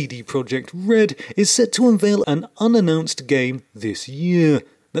 CD Projekt Red, is set to unveil an unannounced game this year.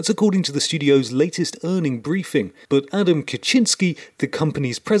 That's according to the studio's latest earning briefing. But Adam Kaczynski, the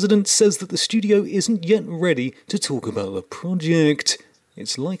company's president, says that the studio isn't yet ready to talk about the project.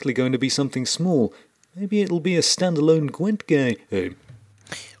 It's likely going to be something small. Maybe it'll be a standalone Gwent game.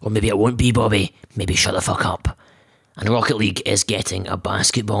 Or maybe it won't be, Bobby. Maybe shut the fuck up. And Rocket League is getting a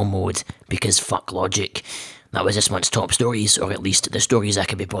basketball mode, because fuck logic. That was this month's top stories, or at least the stories I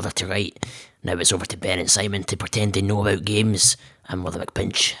could be bothered to write. Now it's over to Ben and Simon to pretend they know about games. I'm Willie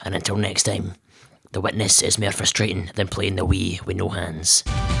McPinch, and until next time, the witness is more frustrating than playing the Wii with no hands.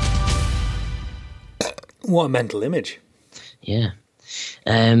 What a mental image. Yeah.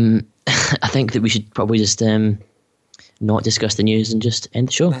 I think that we should probably just not discuss the news and just end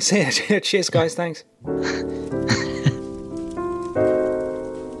the show. That's it. Cheers, guys. Thanks.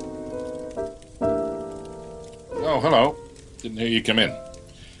 Oh, hello. Didn't hear you come in.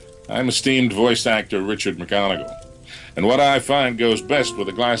 I'm esteemed voice actor Richard McGonigal. And what I find goes best with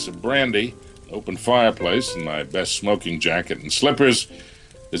a glass of brandy, open fireplace, and my best smoking jacket and slippers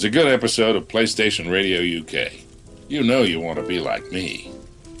is a good episode of PlayStation Radio UK. You know you want to be like me.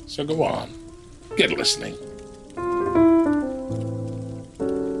 So go on. Get listening.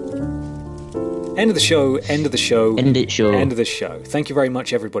 End of the show. End of the show. Thank you very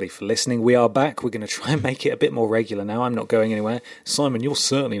much, everybody, for listening. We are back. We're going to try and make it a bit more regular now. I'm not going anywhere. Simon, you're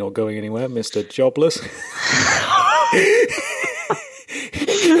certainly not going anywhere, Mr. Jobless.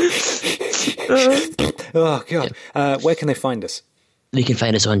 Oh, God. Where can they find us? You can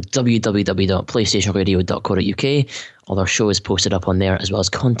find us on www.playstationradio.co.uk. All our show is posted up on there, as well as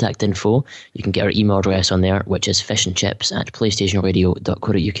contact info. You can get our email address on there, which is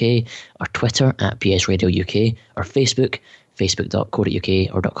fishandchips@playstationradio.co.uk, our Twitter @PSRadioUK, our Facebook,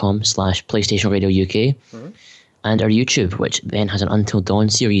 facebook.co.uk or .com/PlayStationRadioUK, and our YouTube, which then has an Until Dawn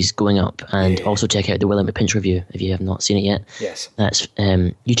series going up. And also check out the Willie McPinch review if you have not seen it yet. Yes. That's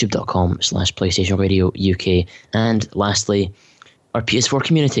youtube.com/PlayStationRadioUK. And lastly, our PS4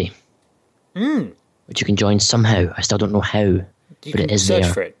 community, which you can join somehow. I still don't know how, but it is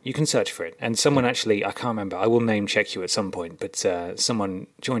there. You can search for it. And someone actually, I can't remember, I will name check you at some point, but someone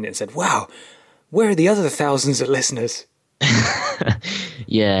joined it and said, wow, where are the other thousands of listeners?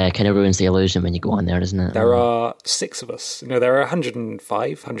 Yeah, it kind of ruins the illusion when you go on there, doesn't it? There are 6 of us. No, there are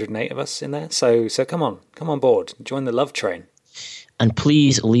 105, 108 of us in there. So come on board. Join the love train. And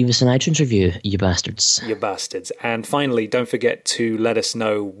please leave us an iTunes review, you bastards. You bastards. And finally, don't forget to let us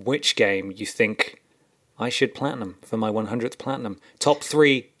know which game you think I should platinum for my 100th platinum. Top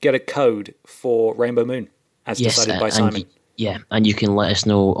 3 get a code for Rainbow Moon, as decided by Simon. And you can let us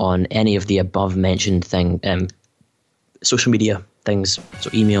know on any of the above mentioned social media things. So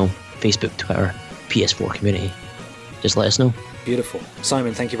email, Facebook, Twitter, PS4 community. Just let us know. Beautiful.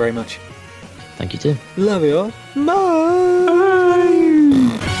 Simon, thank you very much. Thank you too. Love you all. Bye.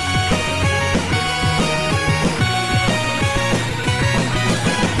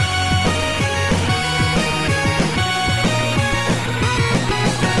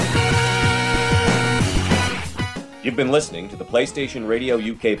 You've been listening to the PlayStation Radio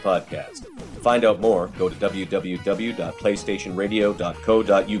UK podcast. To find out more, go to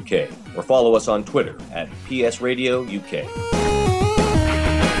www.playstationradio.co.uk or follow us on Twitter @PSRadioUK.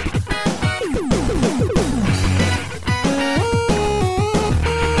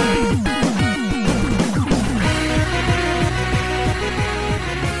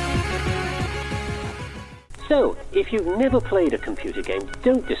 So, if you've never played a computer game,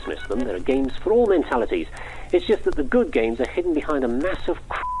 don't dismiss them. There are games for all mentalities. It's just that the good games are hidden behind a mass of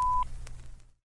crap